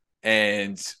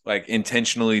and like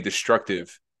intentionally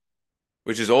destructive,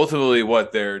 which is ultimately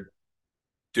what they're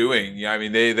doing. Yeah, I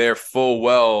mean they're full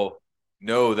well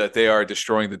know that they are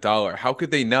destroying the dollar. How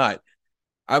could they not?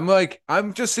 I'm like,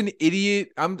 I'm just an idiot.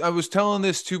 I was telling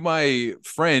this to my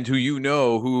friend who you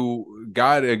know who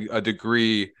got a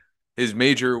degree. His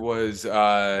major was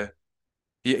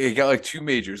he got like two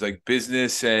majors, like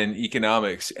business and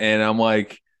economics. And I'm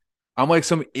like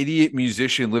some idiot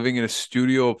musician living in a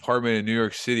studio apartment in New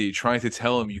York City trying to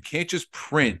tell him you can't just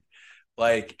print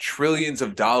like trillions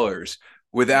of dollars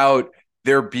without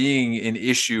there being an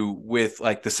issue with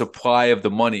like the supply of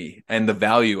the money and the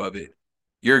value of it.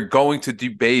 You're going to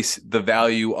debase the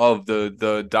value of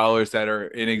the dollars that are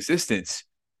in existence.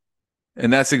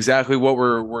 And that's exactly what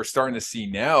we're starting to see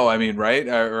now. I mean, right?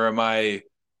 Or am I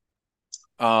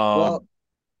Well, um,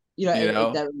 you that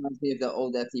know? reminds me of the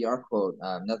old FDR quote: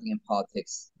 "Nothing in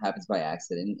politics happens by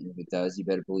accident, and if it does, you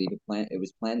better believe it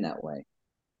was planned that way."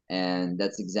 And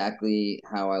that's exactly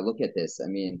how I look at this. I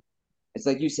mean, it's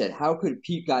like you said, how could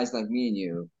guys like me and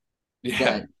you Yeah.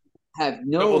 that have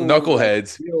Couple no like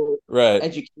knuckleheads. real Right.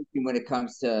 education when it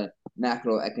comes to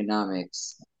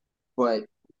macroeconomics, but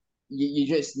you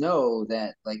just know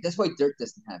that like that's why dirt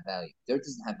doesn't have value. Dirt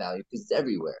doesn't have value because it's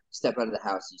everywhere. You step out of the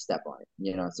house, you step on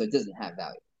it, so it doesn't have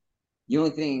value. The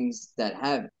only things that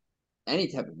have any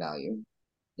type of value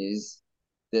is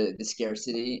the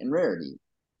scarcity and rarity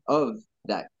of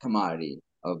that commodity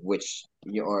of which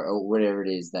or whatever it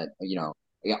is that yeah,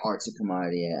 art's a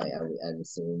commodity, I would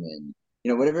assume,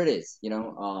 and whatever it is,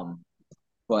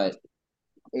 but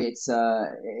it's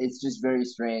just very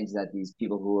strange that these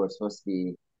people who are supposed to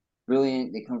be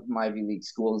brilliant, they come from Ivy League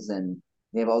schools and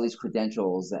they have all these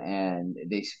credentials and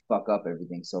they fuck up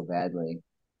everything so badly.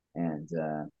 And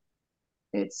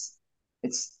it's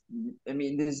it's I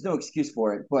mean, there's no excuse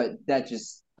for it, but that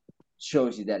just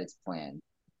shows you that it's planned.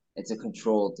 It's a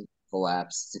controlled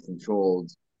collapse. It's a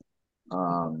controlled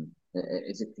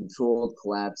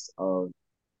collapse of.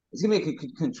 It's gonna be a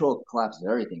controlled collapse of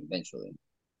everything eventually.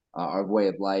 Our way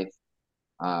of life,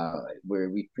 where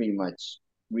we pretty much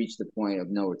reached the point of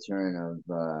no return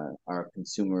of our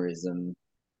consumerism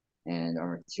and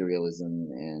our materialism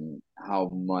and how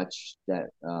much that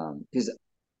because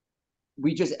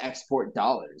we just export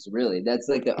dollars. Really, that's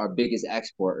like our biggest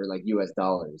export, or like U.S.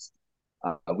 dollars.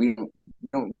 We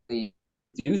don't really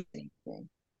do anything,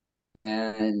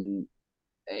 and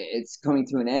it's coming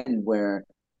to an end where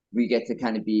we get to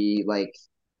kind of be like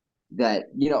that.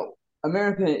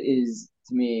 America is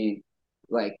to me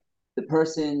like the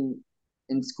person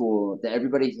in school that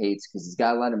everybody hates because he's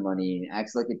got a lot of money and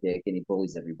acts like a dick and he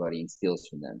bullies everybody and steals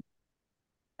from them.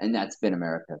 And that's been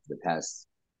America for the past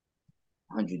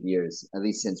 100 years, at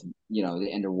least since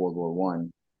the end of World War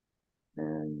One.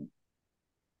 And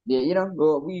yeah,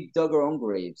 well, we dug our own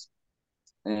graves,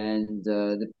 and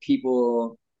the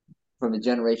people from the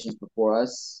generations before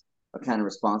us are kind of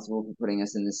responsible for putting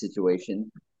us in this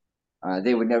situation.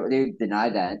 They would deny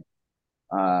that.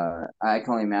 I can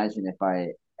only imagine if I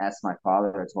asked my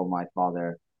father or told my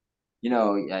father, you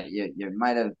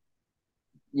might have,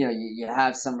 you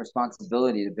have some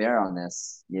responsibility to bear on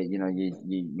this.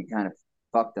 You kind of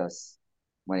fucked us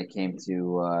when it came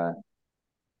to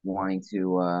wanting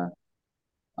to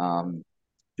um,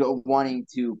 wanting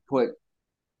to put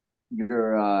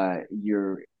your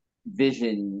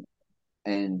vision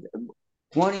and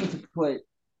wanting to put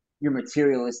your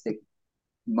materialistic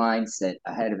mindset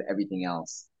ahead of everything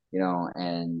else,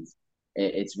 and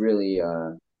it's really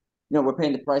we're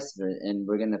paying the price for it, and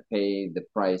we're gonna pay the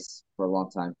price for a long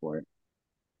time for it.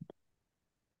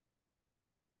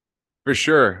 For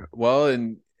sure. Well,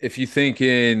 and if you think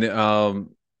in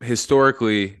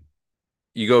historically,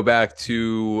 you go back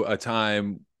to a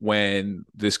time when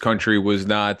this country was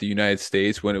not the United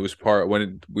States, when it was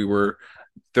we were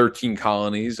 13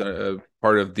 colonies,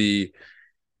 part of the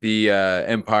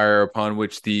empire upon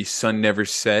which the sun never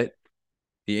set,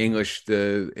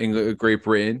 Great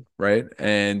Britain, right?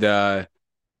 And at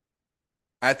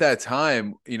that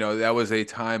time, that was a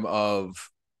time of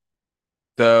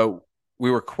the we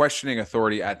were questioning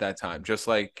authority at that time, just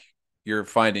like you're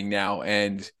finding now.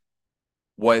 And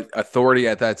what authority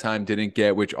at that time didn't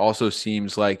get, which also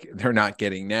seems like they're not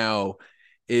getting now,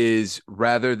 is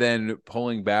rather than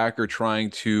pulling back or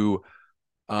trying to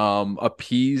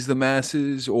appease the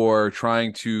masses or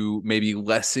trying to maybe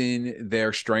lessen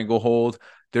their stranglehold,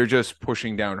 they're just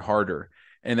pushing down harder.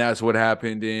 And that's what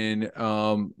happened in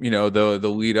the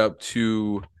lead up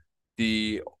to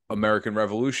the American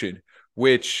Revolution,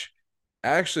 which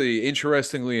actually,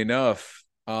 interestingly enough,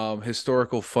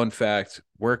 historical fun fact,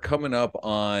 we're coming up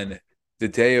on the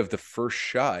day of the first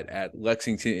shot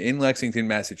in Lexington,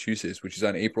 Massachusetts, which is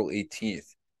on April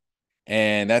 18th.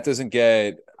 And that doesn't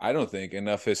get, I don't think,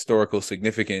 enough historical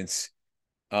significance.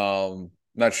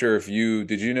 Not sure if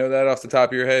did you know that off the top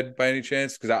of your head by any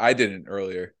chance? Because I didn't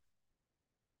earlier.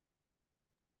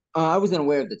 I wasn't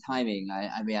aware of the timing.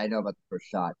 I mean, I know about the first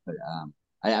shot, but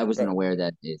I wasn't aware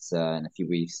that it's in a few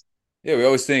weeks. Yeah, we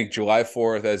always think July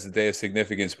 4th as the day of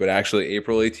significance, but actually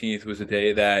April 18th was the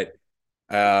day that,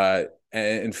 and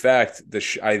in fact,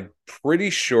 I'm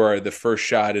pretty sure the first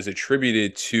shot is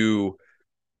attributed to,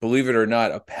 believe it or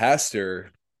not, a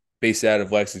pastor based out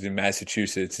of Lexington,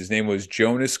 Massachusetts. His name was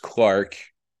Jonas Clark.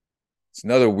 It's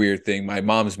another weird thing. My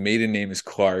mom's maiden name is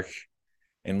Clark,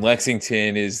 and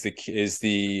Lexington is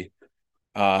the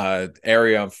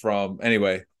area I'm from.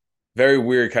 Anyway, very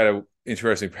weird, kind of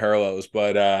interesting parallels.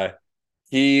 But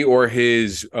he or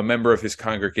a member of his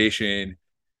congregation,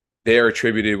 they are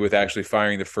attributed with actually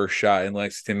firing the first shot in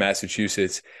Lexington,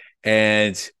 Massachusetts.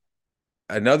 And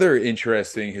another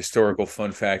interesting historical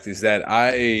fun fact is that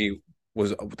I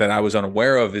was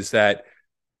unaware of is that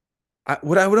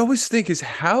what I would always think is,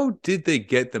 how did they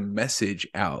get the message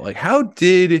out? Like, how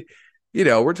did,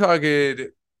 we're talking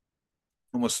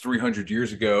almost 300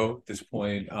 years ago at this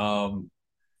point.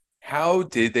 How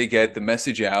did they get the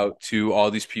message out to all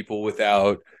these people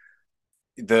without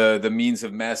the means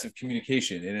of massive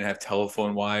communication? They didn't have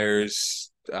telephone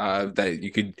wires that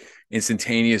you could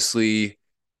instantaneously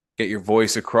get your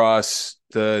voice across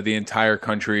the entire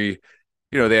country.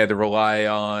 They had to rely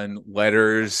on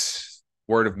letters,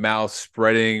 word of mouth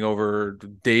spreading over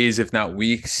days, if not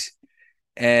weeks.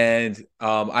 And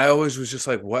I always was just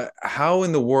like, how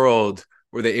in the world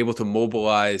were they able to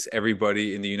mobilize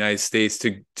everybody in the United States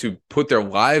to put their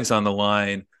lives on the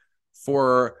line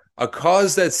for a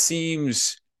cause that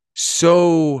seems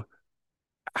so,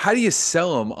 how do you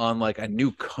sell them on like a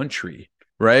new country?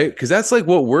 Right? Because that's like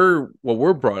what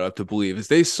we're brought up to believe, is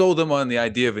they sold them on the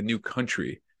idea of a new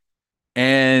country.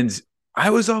 And I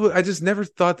just never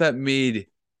thought that made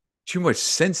too much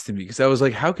sense to me, because I was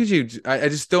like, how could you? I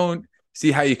just don't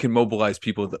see how you can mobilize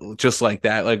people just like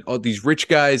that. Like, all these rich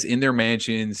guys in their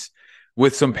mansions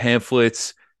with some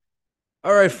pamphlets.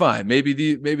 All right, fine.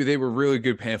 Maybe they were really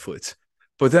good pamphlets.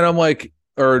 But then I'm like,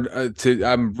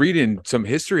 I'm reading some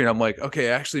history and I'm like, okay,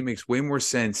 it actually makes way more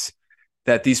sense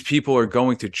that these people are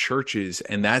going to churches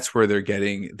and that's where they're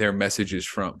getting their messages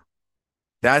from.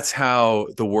 That's how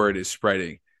the word is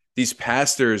spreading. These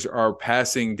pastors are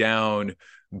passing down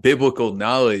biblical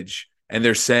knowledge and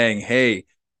they're saying, hey,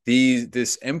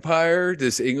 this empire,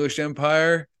 this English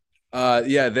empire,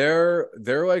 they're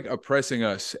like oppressing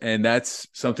us, and that's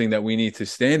something that we need to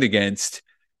stand against.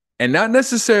 And not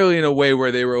necessarily in a way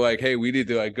where they were like, hey, we need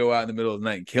to like go out in the middle of the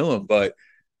night and kill them, but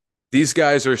these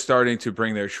guys are starting to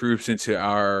bring their troops into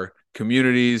our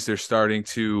communities. They're starting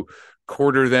to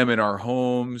quarter them in our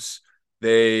homes.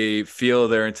 They feel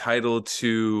they're entitled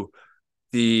to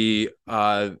the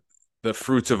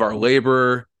fruits of our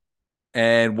labor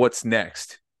and what's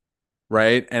next,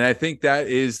 right? And I think that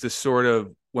is the sort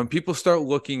of, when people start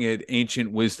looking at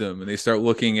ancient wisdom and they start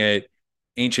looking at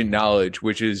ancient knowledge,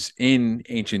 which is in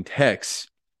ancient texts,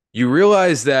 you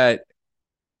realize that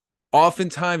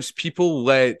oftentimes people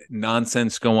let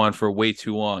nonsense go on for way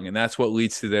too long, and that's what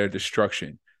leads to their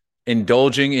destruction.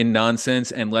 Indulging in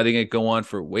nonsense and letting it go on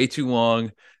for way too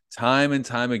long, time and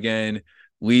time again,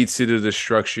 leads to the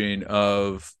destruction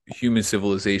of human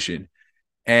civilization.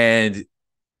 And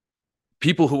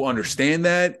people who understand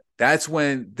that, that's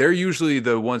when they're usually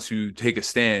the ones who take a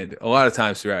stand a lot of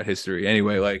times throughout history.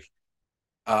 Anyway, like,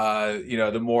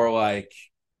 the more like,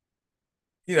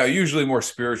 usually more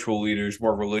spiritual leaders,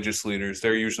 more religious leaders,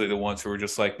 they're usually the ones who are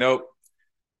just like, nope,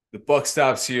 the buck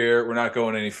stops here. We're not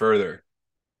going any further.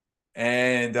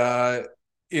 And I'm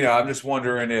just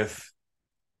wondering if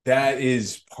that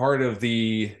is part of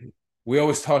we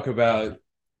always talk about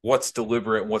what's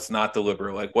deliberate and what's not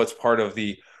deliberate, like what's part of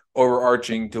the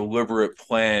overarching deliberate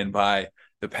plan by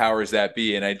the powers that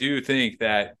be. And I do think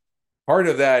that part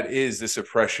of that is the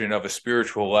suppression of a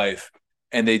spiritual life.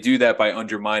 And they do that by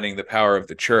undermining the power of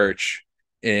the church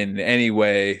in any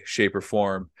way, shape, or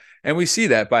form. And we see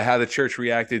that by how the church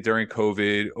reacted during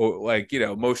COVID. Like,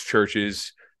 most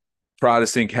churches,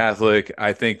 Protestant, Catholic,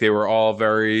 I think they all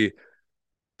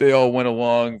went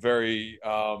along very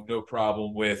no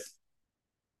problem with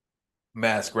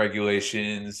mask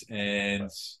regulations and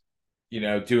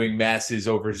doing masses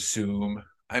over Zoom.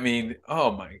 I mean,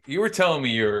 oh my, you were telling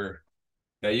me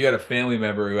that you had a family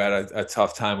member who had a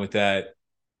tough time with that.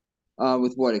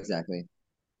 With what exactly?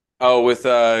 Oh, with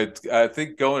I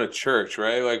think going to church,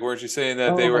 right? Like, weren't you saying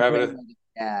that they were having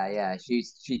Yeah. She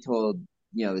told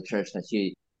the church that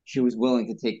she was willing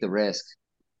to take the risk,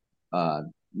 uh,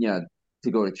 you know,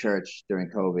 to go to church during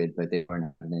COVID, but they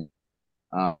weren't having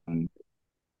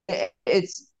it.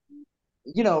 It's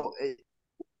the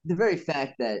very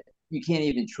fact that you can't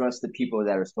even trust the people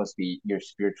that are supposed to be your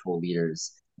spiritual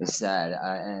leaders is sad.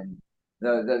 And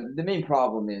the main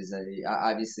problem is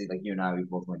obviously, like you and I, we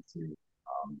both went to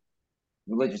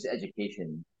religious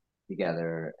education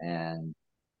together, and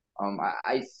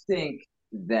I think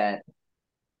that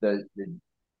the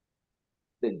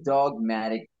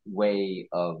dogmatic way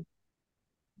of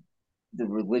the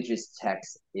religious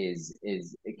text is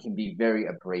it can be very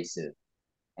abrasive,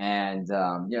 and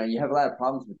you have a lot of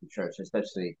problems with the church,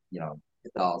 especially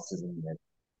Catholicism, and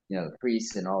the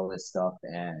priests and all this stuff.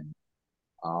 And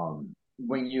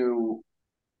when you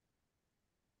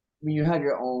have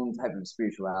your own type of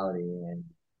spirituality,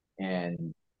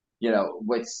 and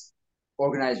what's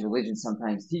organized religion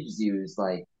sometimes teaches you is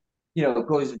like it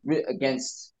goes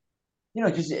against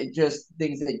just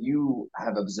things that you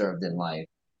have observed in life.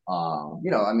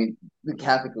 I mean, the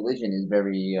Catholic religion is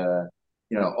very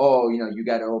you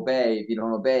got to obey. If you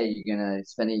don't obey, you're gonna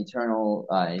spend an eternal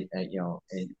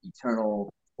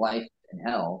life in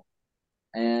hell.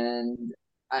 And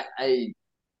I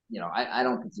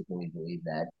don't particularly believe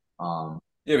that.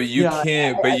 Yeah,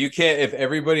 but you can't if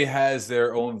everybody has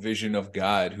their own vision of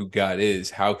God, who God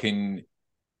is, how can,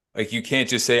 like, you can't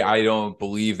just say I don't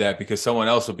believe that, because someone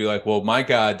else will be like, well, my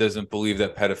God doesn't believe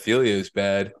that pedophilia is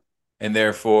bad, and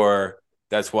therefore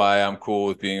that's why I'm cool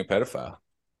with being a pedophile.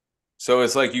 So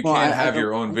it's like you can't have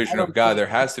your own vision of God. There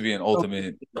has to be an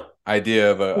ultimate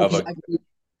idea of a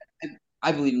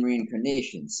I believe in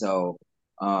reincarnation, so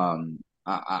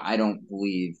I don't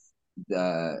believe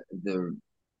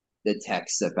the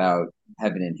text about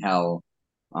heaven and hell.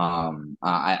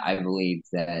 I believe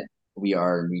that we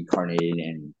are reincarnated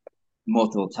and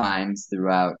multiple times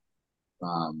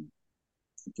um,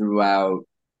 throughout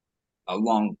a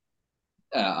long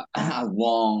a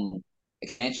long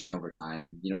expansion over time.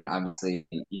 Obviously,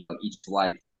 each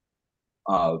life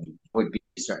would be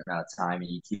a certain amount of time, and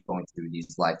you keep going through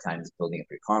these lifetimes building up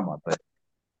your karma. But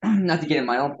not to get in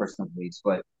my own personal beliefs,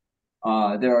 but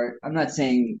I'm not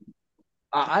saying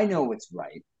I know what's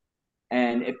right.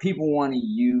 And if people want to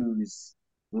use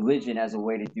religion as a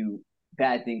way to do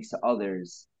bad things to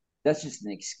others, that's just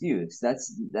an excuse.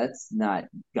 That's not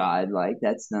God-like.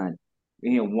 That's not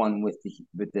one with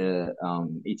the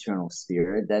eternal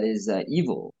spirit. That is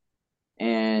evil,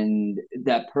 and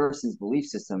that person's belief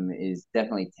system is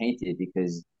definitely tainted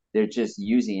because they're just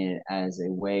using it as a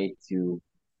way to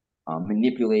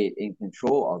manipulate and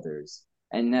control others.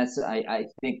 And I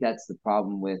think that's the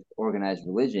problem with organized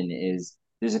religion is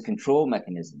there's a control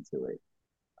mechanism to it.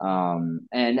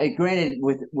 And granted,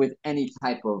 with any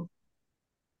type of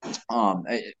um,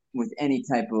 uh,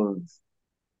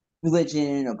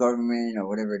 religion or government or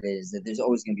whatever it is, that there's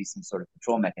always going to be some sort of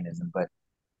control mechanism. But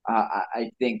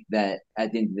I think that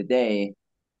at the end of the day,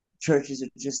 churches are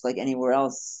just like anywhere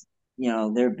else.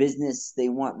 Their business, they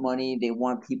want money, they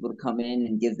want people to come in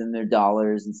and give them their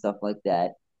dollars and stuff like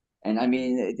that. And I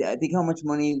mean, I think how much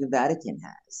money the Vatican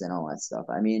has and all that stuff.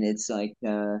 I mean, it's like it's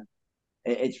yeah,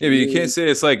 but you really can't say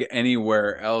it's like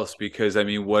anywhere else, because I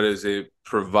mean, what does it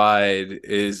provide?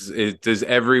 Does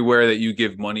everywhere that you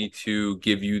give money to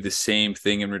give you the same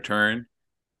thing in return?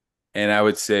 And I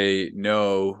would say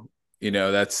no.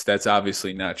 That's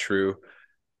obviously not true.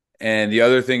 And the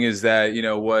other thing is that,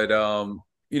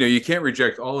 you can't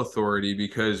reject all authority,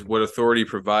 because what authority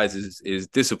provides is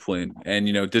discipline. And,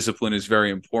 discipline is very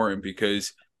important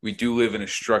because we do live in a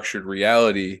structured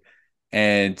reality.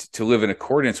 And to live in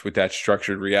accordance with that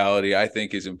structured reality, I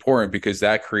think, is important, because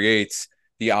that creates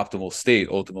the optimal state.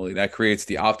 Ultimately, that creates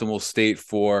the optimal state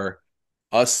for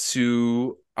us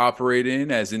to operate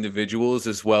in as individuals,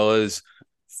 as well as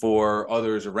for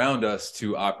others around us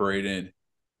to operate in.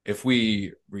 If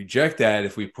we reject that,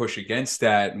 if we push against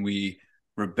that, and we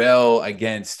rebel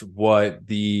against what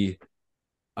the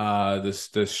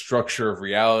structure of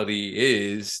reality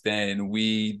is, then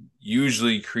we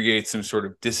usually create some sort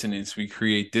of dissonance. We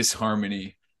create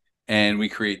disharmony, and we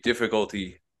create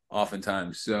difficulty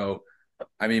oftentimes. So,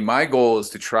 I mean, my goal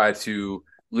is to try to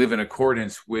live in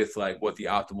accordance with like what the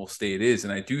optimal state is,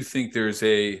 and I do think there's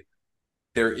an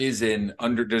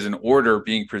order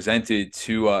being presented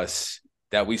to us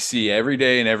that we see every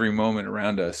day and every moment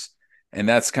around us, and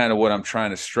that's kind of what I'm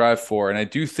trying to strive for. And I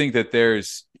do think that there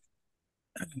is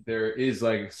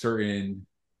like certain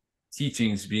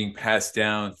teachings being passed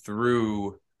down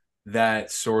through that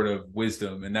sort of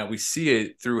wisdom, and that we see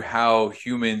it through how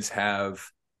humans have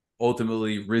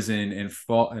ultimately risen and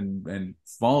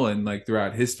fallen like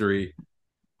throughout history.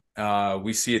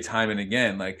 We see it time and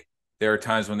again. Like, there are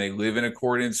times when they live in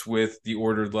accordance with the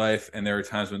ordered life, and there are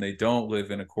times when they don't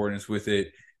live in accordance with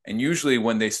it. And usually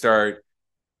when they start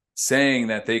saying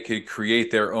that they could create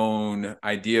their own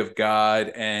idea of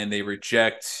God, and they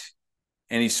reject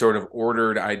any sort of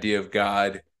ordered idea of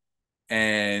God,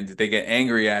 and they get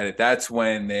angry at it, that's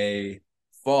when they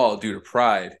fall due to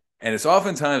pride. And it's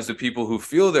oftentimes the people who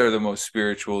feel they're the most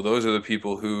spiritual, those are the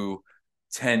people who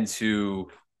tend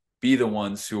to be the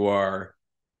ones who are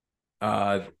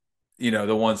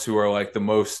the ones who are like the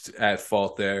most at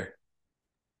fault there.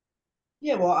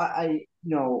 Yeah, well, I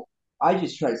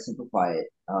just try to simplify it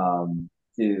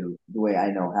to the way I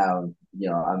know how.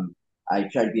 I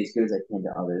try to be as good as I can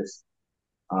to others.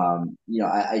 I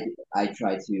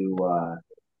try to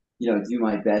do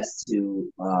my best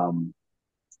to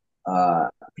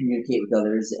communicate with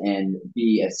others and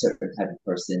be a certain type of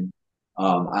person.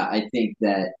 I think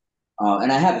that,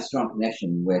 and I have a strong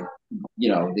connection with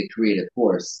the creative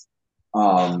force.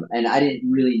 And I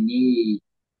didn't really need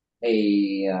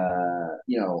a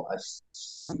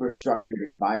super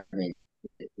structured environment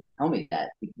to tell me that,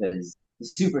 because the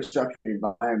super structured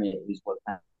environment is what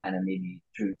kind of made me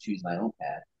choose my own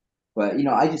path. But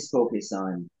I just focus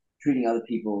on treating other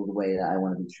people the way that I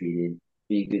want to be treated,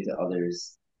 being good to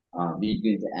others, being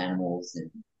good to animals,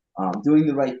 and doing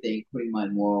the right thing, putting my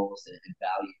morals and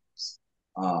values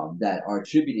that are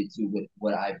attributed to with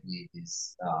what I believe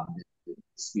is the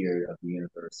spirit of the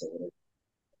universe, or whatever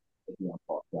if you want to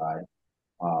call it God.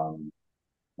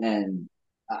 And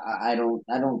I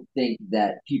don't think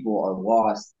that people are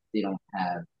lost. They don't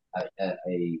have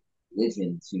a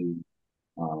religion to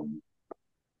um,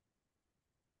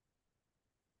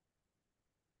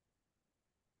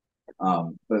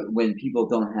 but when people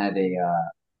don't have a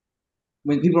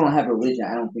religion,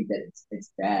 I don't think that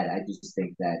it's bad. I just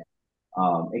think that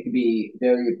it can be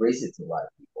very abrasive to a lot of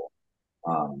people.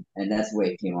 And that's the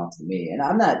way it came off to me. And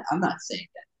I'm not saying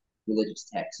that religious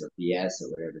texts are BS or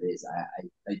whatever it is.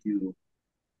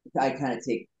 I kind of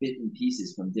take bits and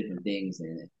pieces from different things,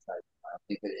 and I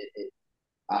think that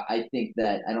I think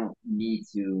that I don't need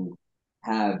to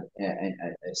have a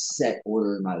set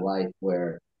order in my life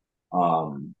where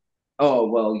um oh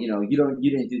well, you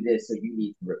didn't do this, so you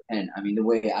need to repent. I mean, the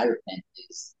way I repent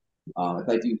is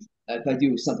if I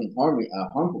do something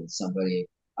harmful to somebody,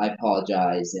 I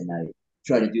apologize, and I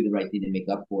try to do the right thing to make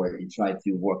up for it, and try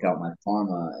to work out my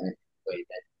karma in a way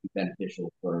that's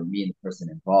beneficial for me and the person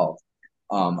involved.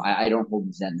 I don't hold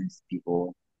resentments to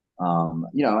people.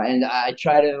 And I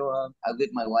try to I live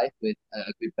my life with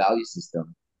a good value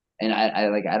system, and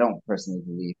I don't personally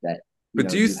believe that But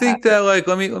do you you have think that, like,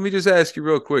 let me just ask you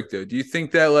real quick though. Do you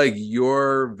think that like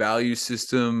your value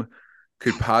system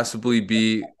could possibly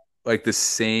be like at the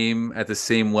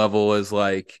same level as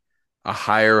like a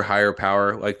higher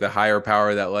power, like the higher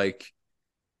power that like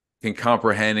can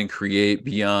comprehend and create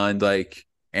beyond like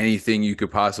anything you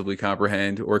could possibly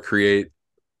comprehend or create?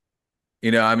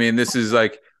 I mean, this is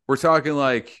like, we're talking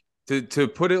like, to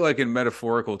put it like in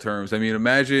metaphorical terms. I mean,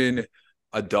 imagine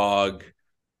a dog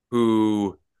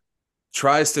who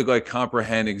tries to like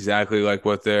comprehend exactly like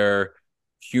what their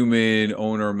human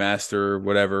owner, master,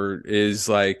 whatever is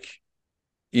like,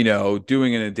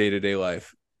 doing in a day-to-day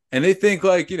life. And they think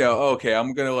like, okay,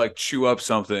 I'm gonna like chew up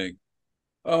something.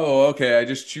 Oh, okay, I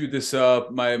just chewed this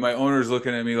up. My owner's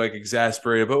looking at me like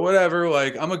exasperated, but whatever,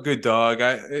 like I'm a good dog.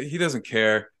 He doesn't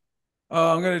care.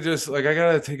 Oh, I'm gonna just like, I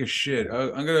gotta take a shit.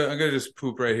 I'm gonna just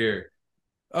poop right here.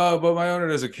 Oh, but my owner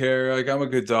doesn't care. Like, I'm a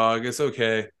good dog. It's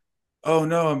okay. Oh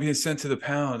no, I'm being sent to the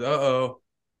pound. Uh-oh.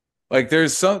 Like,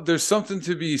 there's something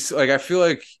to be like, I feel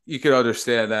like you could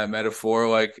understand that metaphor,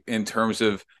 like in terms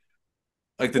of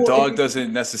Like the dog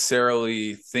doesn't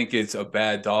necessarily think it's a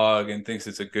bad dog and thinks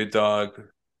it's a good dog,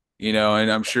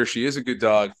 and I'm sure she is a good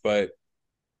dog, but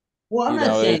I'm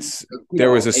not saying it's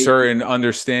there was a certain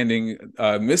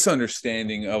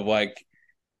misunderstanding of like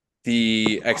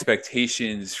the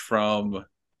expectations from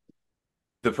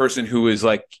the person who is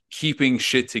like keeping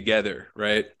shit together,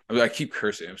 right? I mean, I keep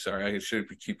cursing. I'm sorry. I should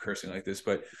keep cursing like this,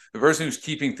 but the person who's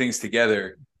keeping things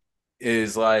together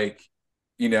is like,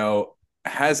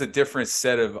 has a different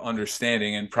set of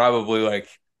understanding and probably like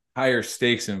higher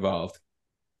stakes involved.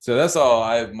 So that's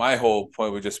all my whole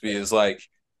point would just be is like,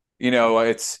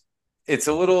 it's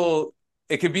a little,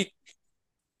 it could be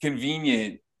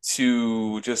convenient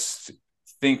to just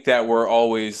think that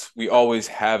we always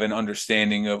have an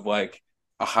understanding of like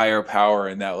a higher power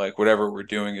and that like whatever we're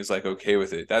doing is like okay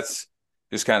with it. That's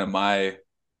just kind of my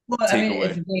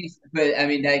takeaway.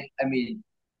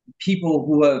 People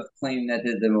who have claimed that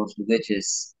they're the most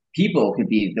religious people could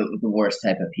be the worst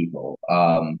type of people.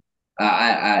 I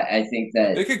think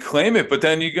that they could claim it, but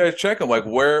then you got to check them. Like,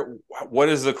 what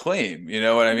is the claim? You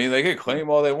know what I mean? They could claim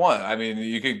all they want. I mean,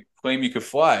 you could claim you could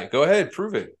fly. Go ahead,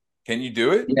 prove it. Can you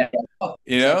do it?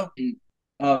 Yeah.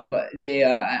 I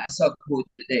saw a quote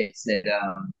today. It said,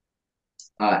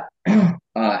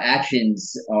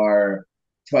 actions are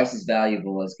twice as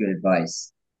valuable as good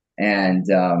advice. And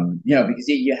because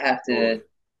you have to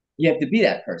be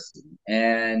that person,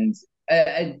 and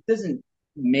it doesn't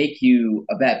make you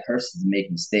a bad person to make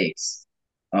mistakes.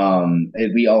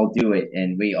 We all do it,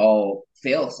 and we all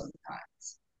fail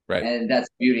sometimes, right? And that's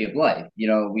the beauty of life.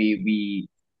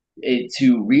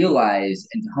 To realize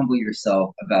and to humble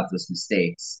yourself about those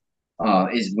mistakes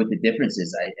is what the difference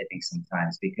is. I think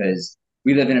sometimes because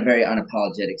we live in a very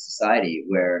unapologetic society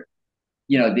where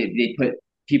they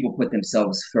people put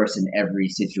themselves first in every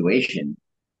situation,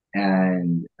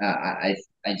 and I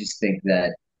just think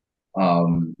that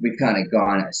we've kind of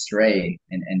gone astray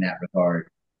in that regard.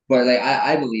 But like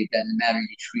I believe that no matter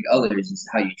you treat others is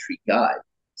how you treat God.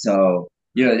 So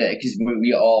because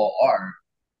we all are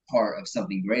part of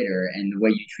something greater, and the way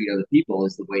you treat other people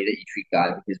is the way that you treat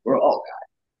God, because we're all God,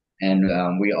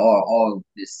 and we are all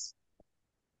this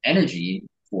energy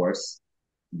force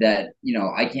that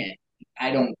I can't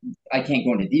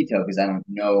go into detail because I don't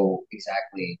know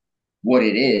exactly what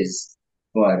it is,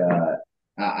 but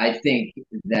I think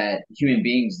that human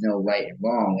beings know right and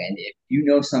wrong, and if you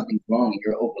know something's wrong and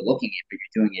you're overlooking it but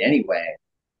you're doing it anyway,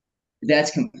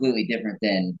 that's completely different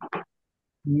than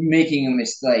making a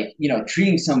mistake,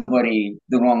 treating somebody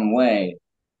the wrong way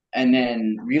and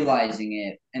then realizing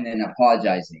it and then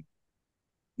apologizing.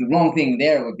 The wrong thing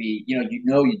there would be, you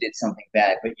did something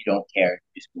bad, but you don't care,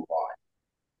 you just move on.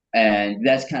 And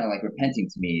that's kind of like repenting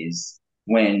to me, is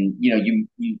when you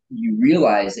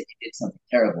realize that you did something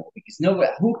terrible, because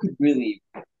who could really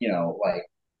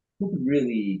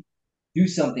do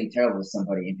something terrible to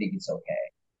somebody and think it's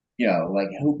okay. Like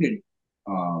who could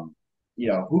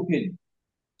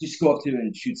just go up to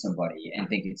and shoot somebody and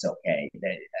think it's okay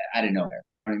that I don't know.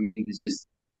 I mean, there's just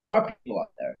people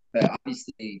out there, but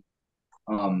obviously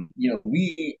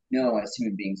we know as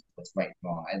human beings what's right and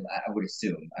wrong. I would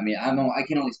assume. I mean, I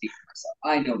can only speak for myself.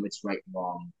 I know what's right and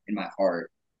wrong in my heart,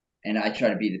 and I try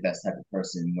to be the best type of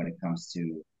person when it comes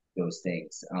to those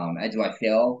things. Do I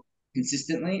fail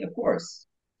consistently? Of course.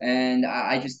 And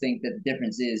I just think that the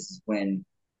difference is when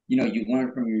you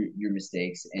learn from your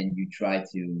mistakes and you try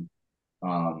to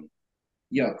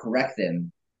correct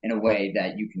them in a way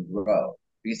that you can grow,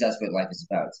 because that's what life is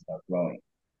about. It's about growing.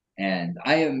 And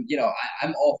I am,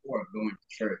 I'm all for going to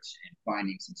church and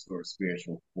finding some sort of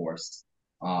spiritual force.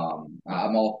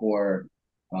 I'm all for,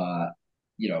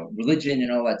 religion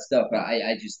and all that stuff. But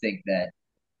I just think that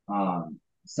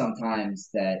sometimes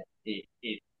that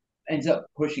it ends up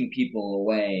pushing people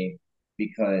away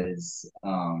because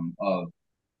of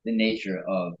the nature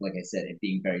of, like I said, it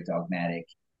being very dogmatic,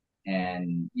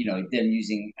 and them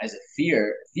using as a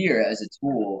fear as a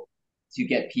tool to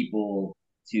get people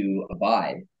to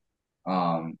abide.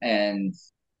 And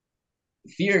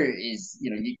fear is,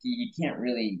 you can't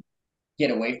really get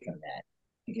away from that,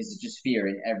 because it's just fear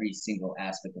in every single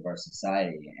aspect of our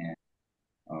society. And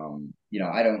and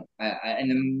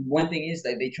the one thing is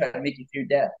that they try to make you fear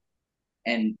death,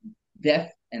 and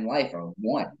death and life are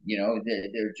one.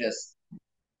 They're just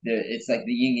it's like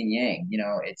the yin and yang.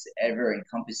 It's ever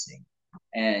encompassing.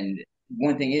 And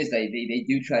one thing is they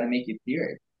do try to make you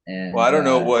fear it. And, well, I don't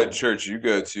know what church you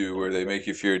go to where they make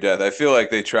you fear death. I feel like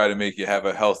they try to make you have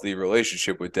a healthy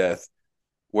relationship with death,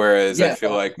 whereas I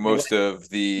feel like most of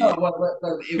the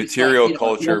material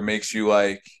culture makes you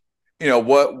like,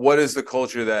 what is the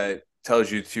culture that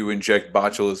tells you to inject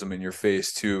botulism in your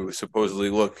face to supposedly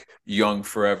look young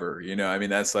forever. I mean,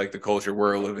 that's like the culture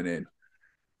we're living in,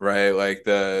 right? Like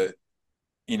the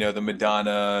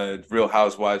Madonna, Real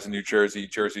Housewives of New Jersey,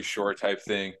 Jersey Shore type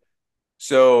thing.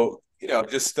 So,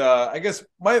 just I guess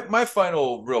my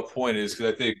final real point is,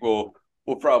 because I think we'll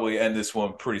probably end this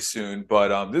one pretty soon.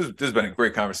 But this has been a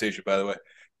great conversation, by the way.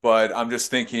 But I'm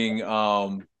just thinking,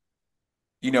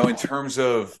 in terms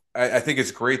of, I think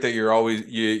it's great that you're always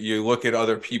you look at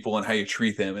other people and how you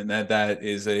treat them, and that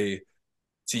is to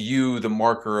you the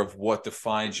marker of what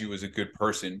defines you as a good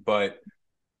person. But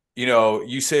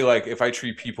you say, like, if I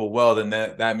treat people well, then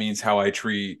that means how I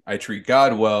treat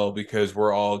God well, because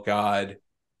we're all God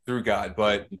through God.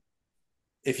 But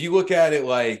if you look at it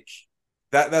like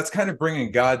that's kind of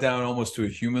bringing God down almost to a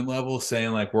human level,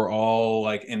 saying like we're all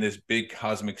like in this big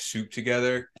cosmic soup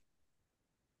together.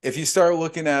 If you start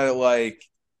looking at it like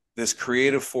this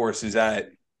creative force is at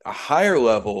a higher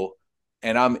level,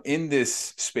 and I'm in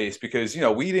this space because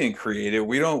we didn't create it.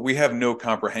 We have no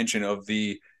comprehension of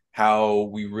how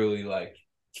we really like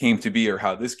came to be, or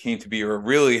how this came to be, or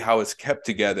really how it's kept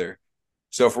together.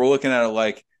 So if we're looking at it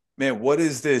like, man, what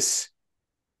is this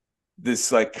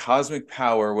like cosmic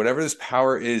power, whatever this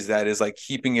power is that is like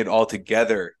keeping it all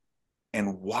together,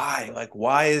 and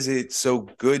why is it so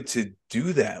good to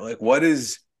do that? Like,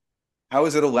 how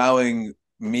is it allowing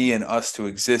me and us to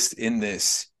exist in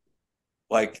this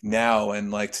like now,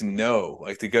 and like to know,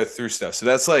 like to go through stuff? So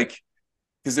that's like,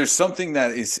 because there's something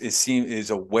that is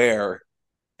aware.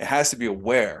 It has to be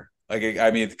aware. Like, I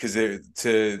mean, because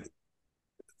the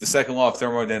second law of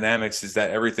thermodynamics is that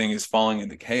everything is falling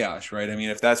into chaos, right? I mean,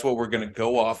 if that's what we're going to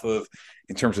go off of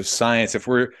in terms of science, if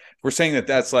we're saying that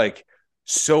that's like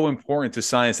so important to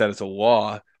science that it's a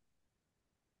law,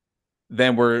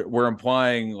 then we're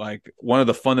implying like one of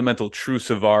the fundamental truths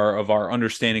of our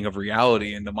understanding of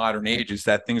reality in the modern age is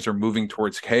that things are moving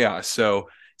towards chaos. So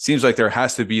seems like there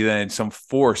has to be then some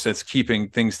force that's keeping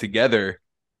things together,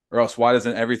 or else why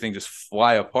doesn't everything just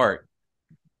fly apart?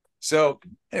 So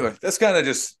anyway, that's kind of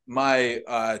just my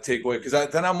takeaway,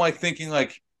 because then I'm like thinking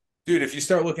like, dude, if you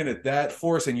start looking at that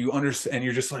force and you understand, and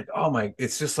you're just like, oh my,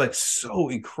 it's just like so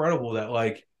incredible that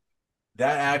like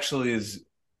that actually is,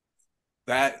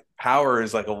 that power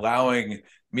is like allowing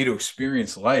me to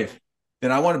experience life,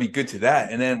 then I want to be good to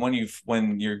that. And then when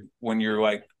you're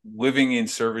like living in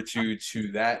servitude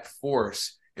to that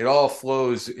force, it all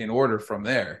flows in order from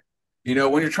there. When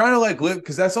you're trying to like live,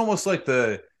 because that's almost like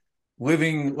the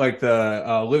living, like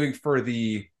the living for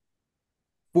the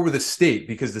state,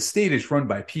 because the state is run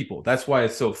by people. That's why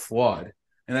it's so flawed,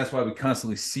 and that's why we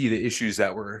constantly see the issues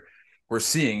that we're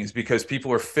seeing, is because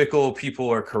people are fickle, people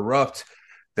are corrupt,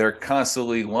 they're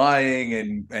constantly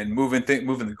lying and moving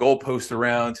the goalpost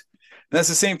around. And that's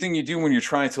the same thing you do when you're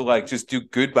trying to like just do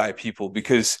good by people,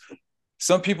 because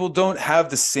some people don't have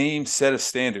the same set of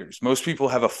standards. Most people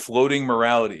have a floating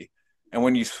morality. And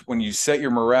when you set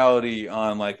your morality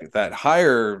on like that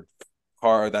higher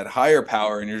power,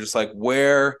 and you're just like,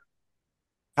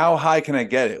 how high can I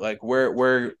get it? Like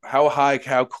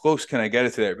how close can I get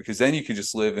it to there? Because then you can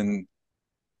just live in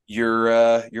your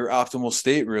optimal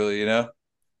state, really,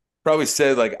 Probably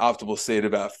said like optimal state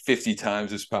about 50 times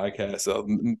this podcast. I'll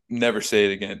never say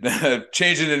it again.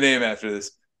 Changing the name after this.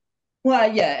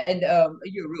 Well, yeah, and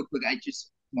real quick, I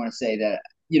just want to say that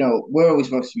what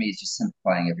always works for me is just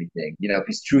simplifying everything.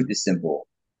 Because truth is simple,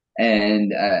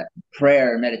 and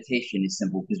prayer, meditation is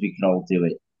simple because we can all do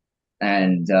it.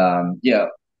 And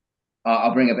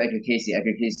I'll bring up Edgar Cayce.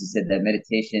 Edgar Cayce said that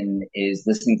meditation is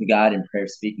listening to God and prayer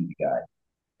speaking to God,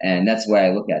 and that's the way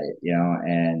I look at it.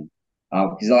 And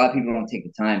because a lot of people don't take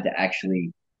the time to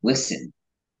actually listen,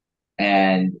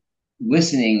 and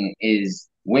listening is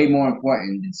way more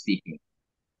important than speaking,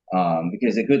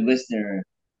 because a good listener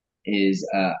is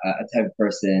a type of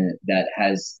person that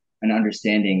has an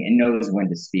understanding and knows when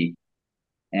to speak.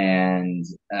 And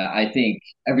I think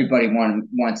everybody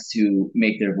wants to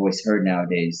make their voice heard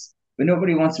nowadays, but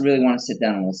nobody really want to sit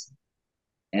down and listen.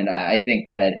 And I think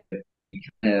that if we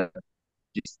kind of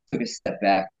just took a step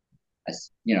back,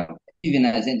 as even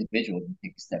as individuals, we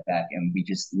take a step back and we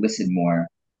just listen more,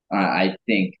 I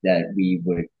think that we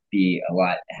would be a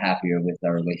lot happier with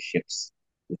our relationships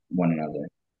with one another.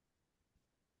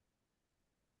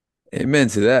 Amen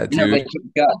to that, dude. Like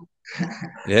God.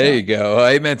 There you go.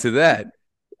 Amen to that.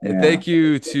 And thank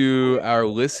you to our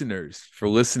listeners for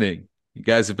listening. You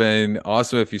guys have been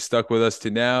awesome. If you stuck with us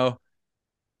to now,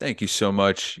 thank you so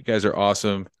much. You guys are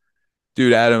awesome.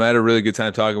 Dude, Adam, I had a really good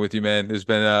time talking with you, man. It's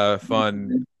been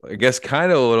fun, I guess,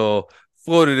 kind of a little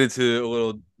floated into a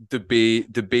little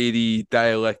debatey,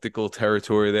 dialectical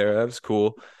territory there. That was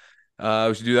cool.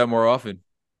 We should do that more often.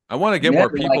 I want to get more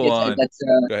people on.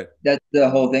 Go ahead. That's the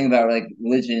whole thing about like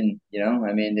religion.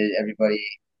 I mean, everybody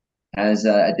has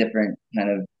a different kind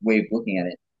of way of looking at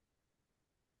it.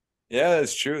 Yeah,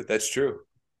 that's true. That's true.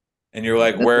 And you're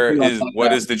like,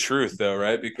 what is the truth though,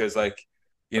 right? Because like,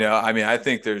 I mean, I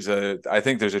think there's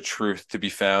a truth to be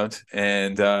found.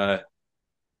 And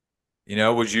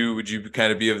would you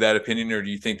kind of be of that opinion, or do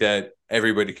you think that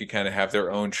everybody could kind of have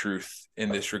their own truth in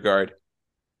this regard?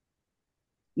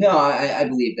 No, I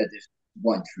believe that there's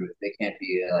one truth. It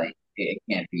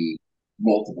can't be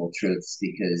multiple truths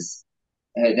because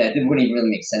that wouldn't even really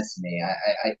make sense to me.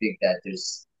 I think that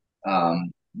there's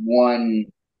one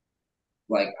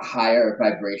like higher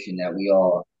vibration that we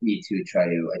all need to try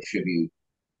to attribute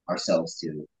ourselves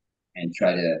to, and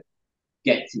try to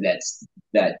get to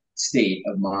that state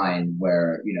of mind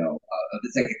where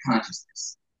it's like a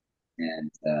consciousness, and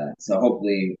so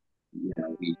hopefully we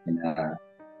can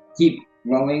keep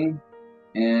growing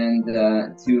and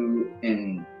to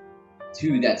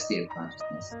that state of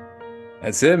consciousness.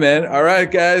 That's it, man. All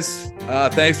right, guys.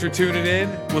 Thanks for tuning in.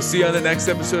 We'll see you on the next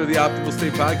episode of the Optimal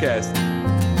State Podcast.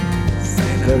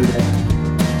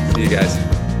 See you guys.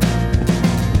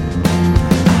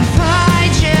 I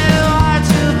find you hard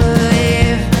to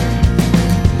believe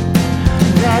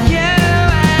that you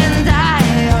and I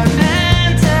are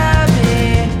meant to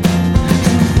be.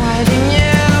 I'm finding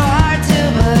you hard to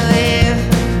believe.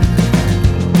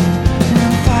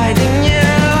 I'm finding you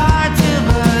hard to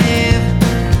believe.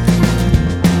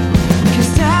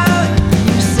 'Cause don't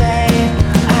you say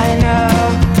I know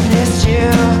it's you.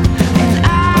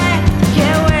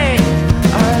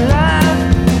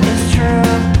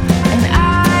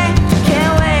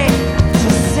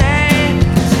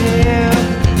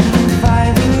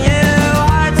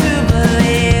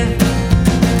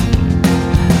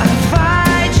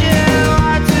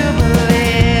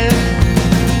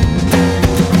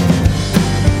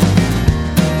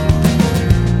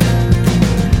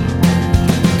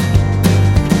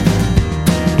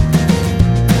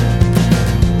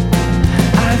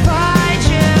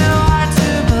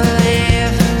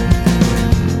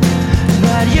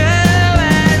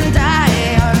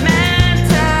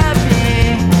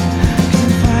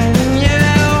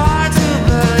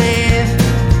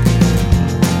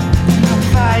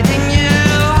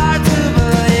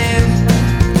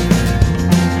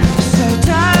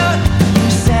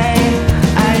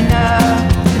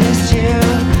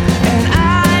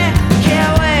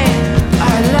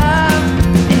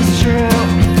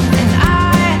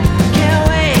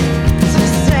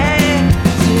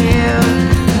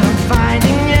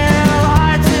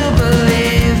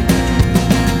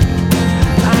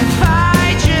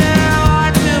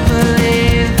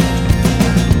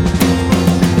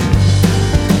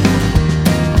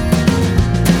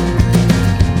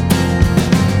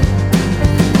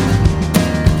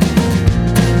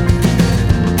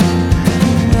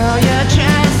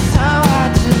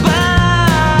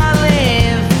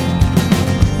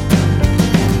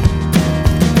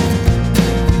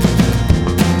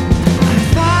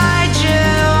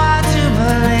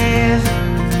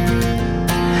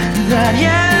 that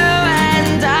you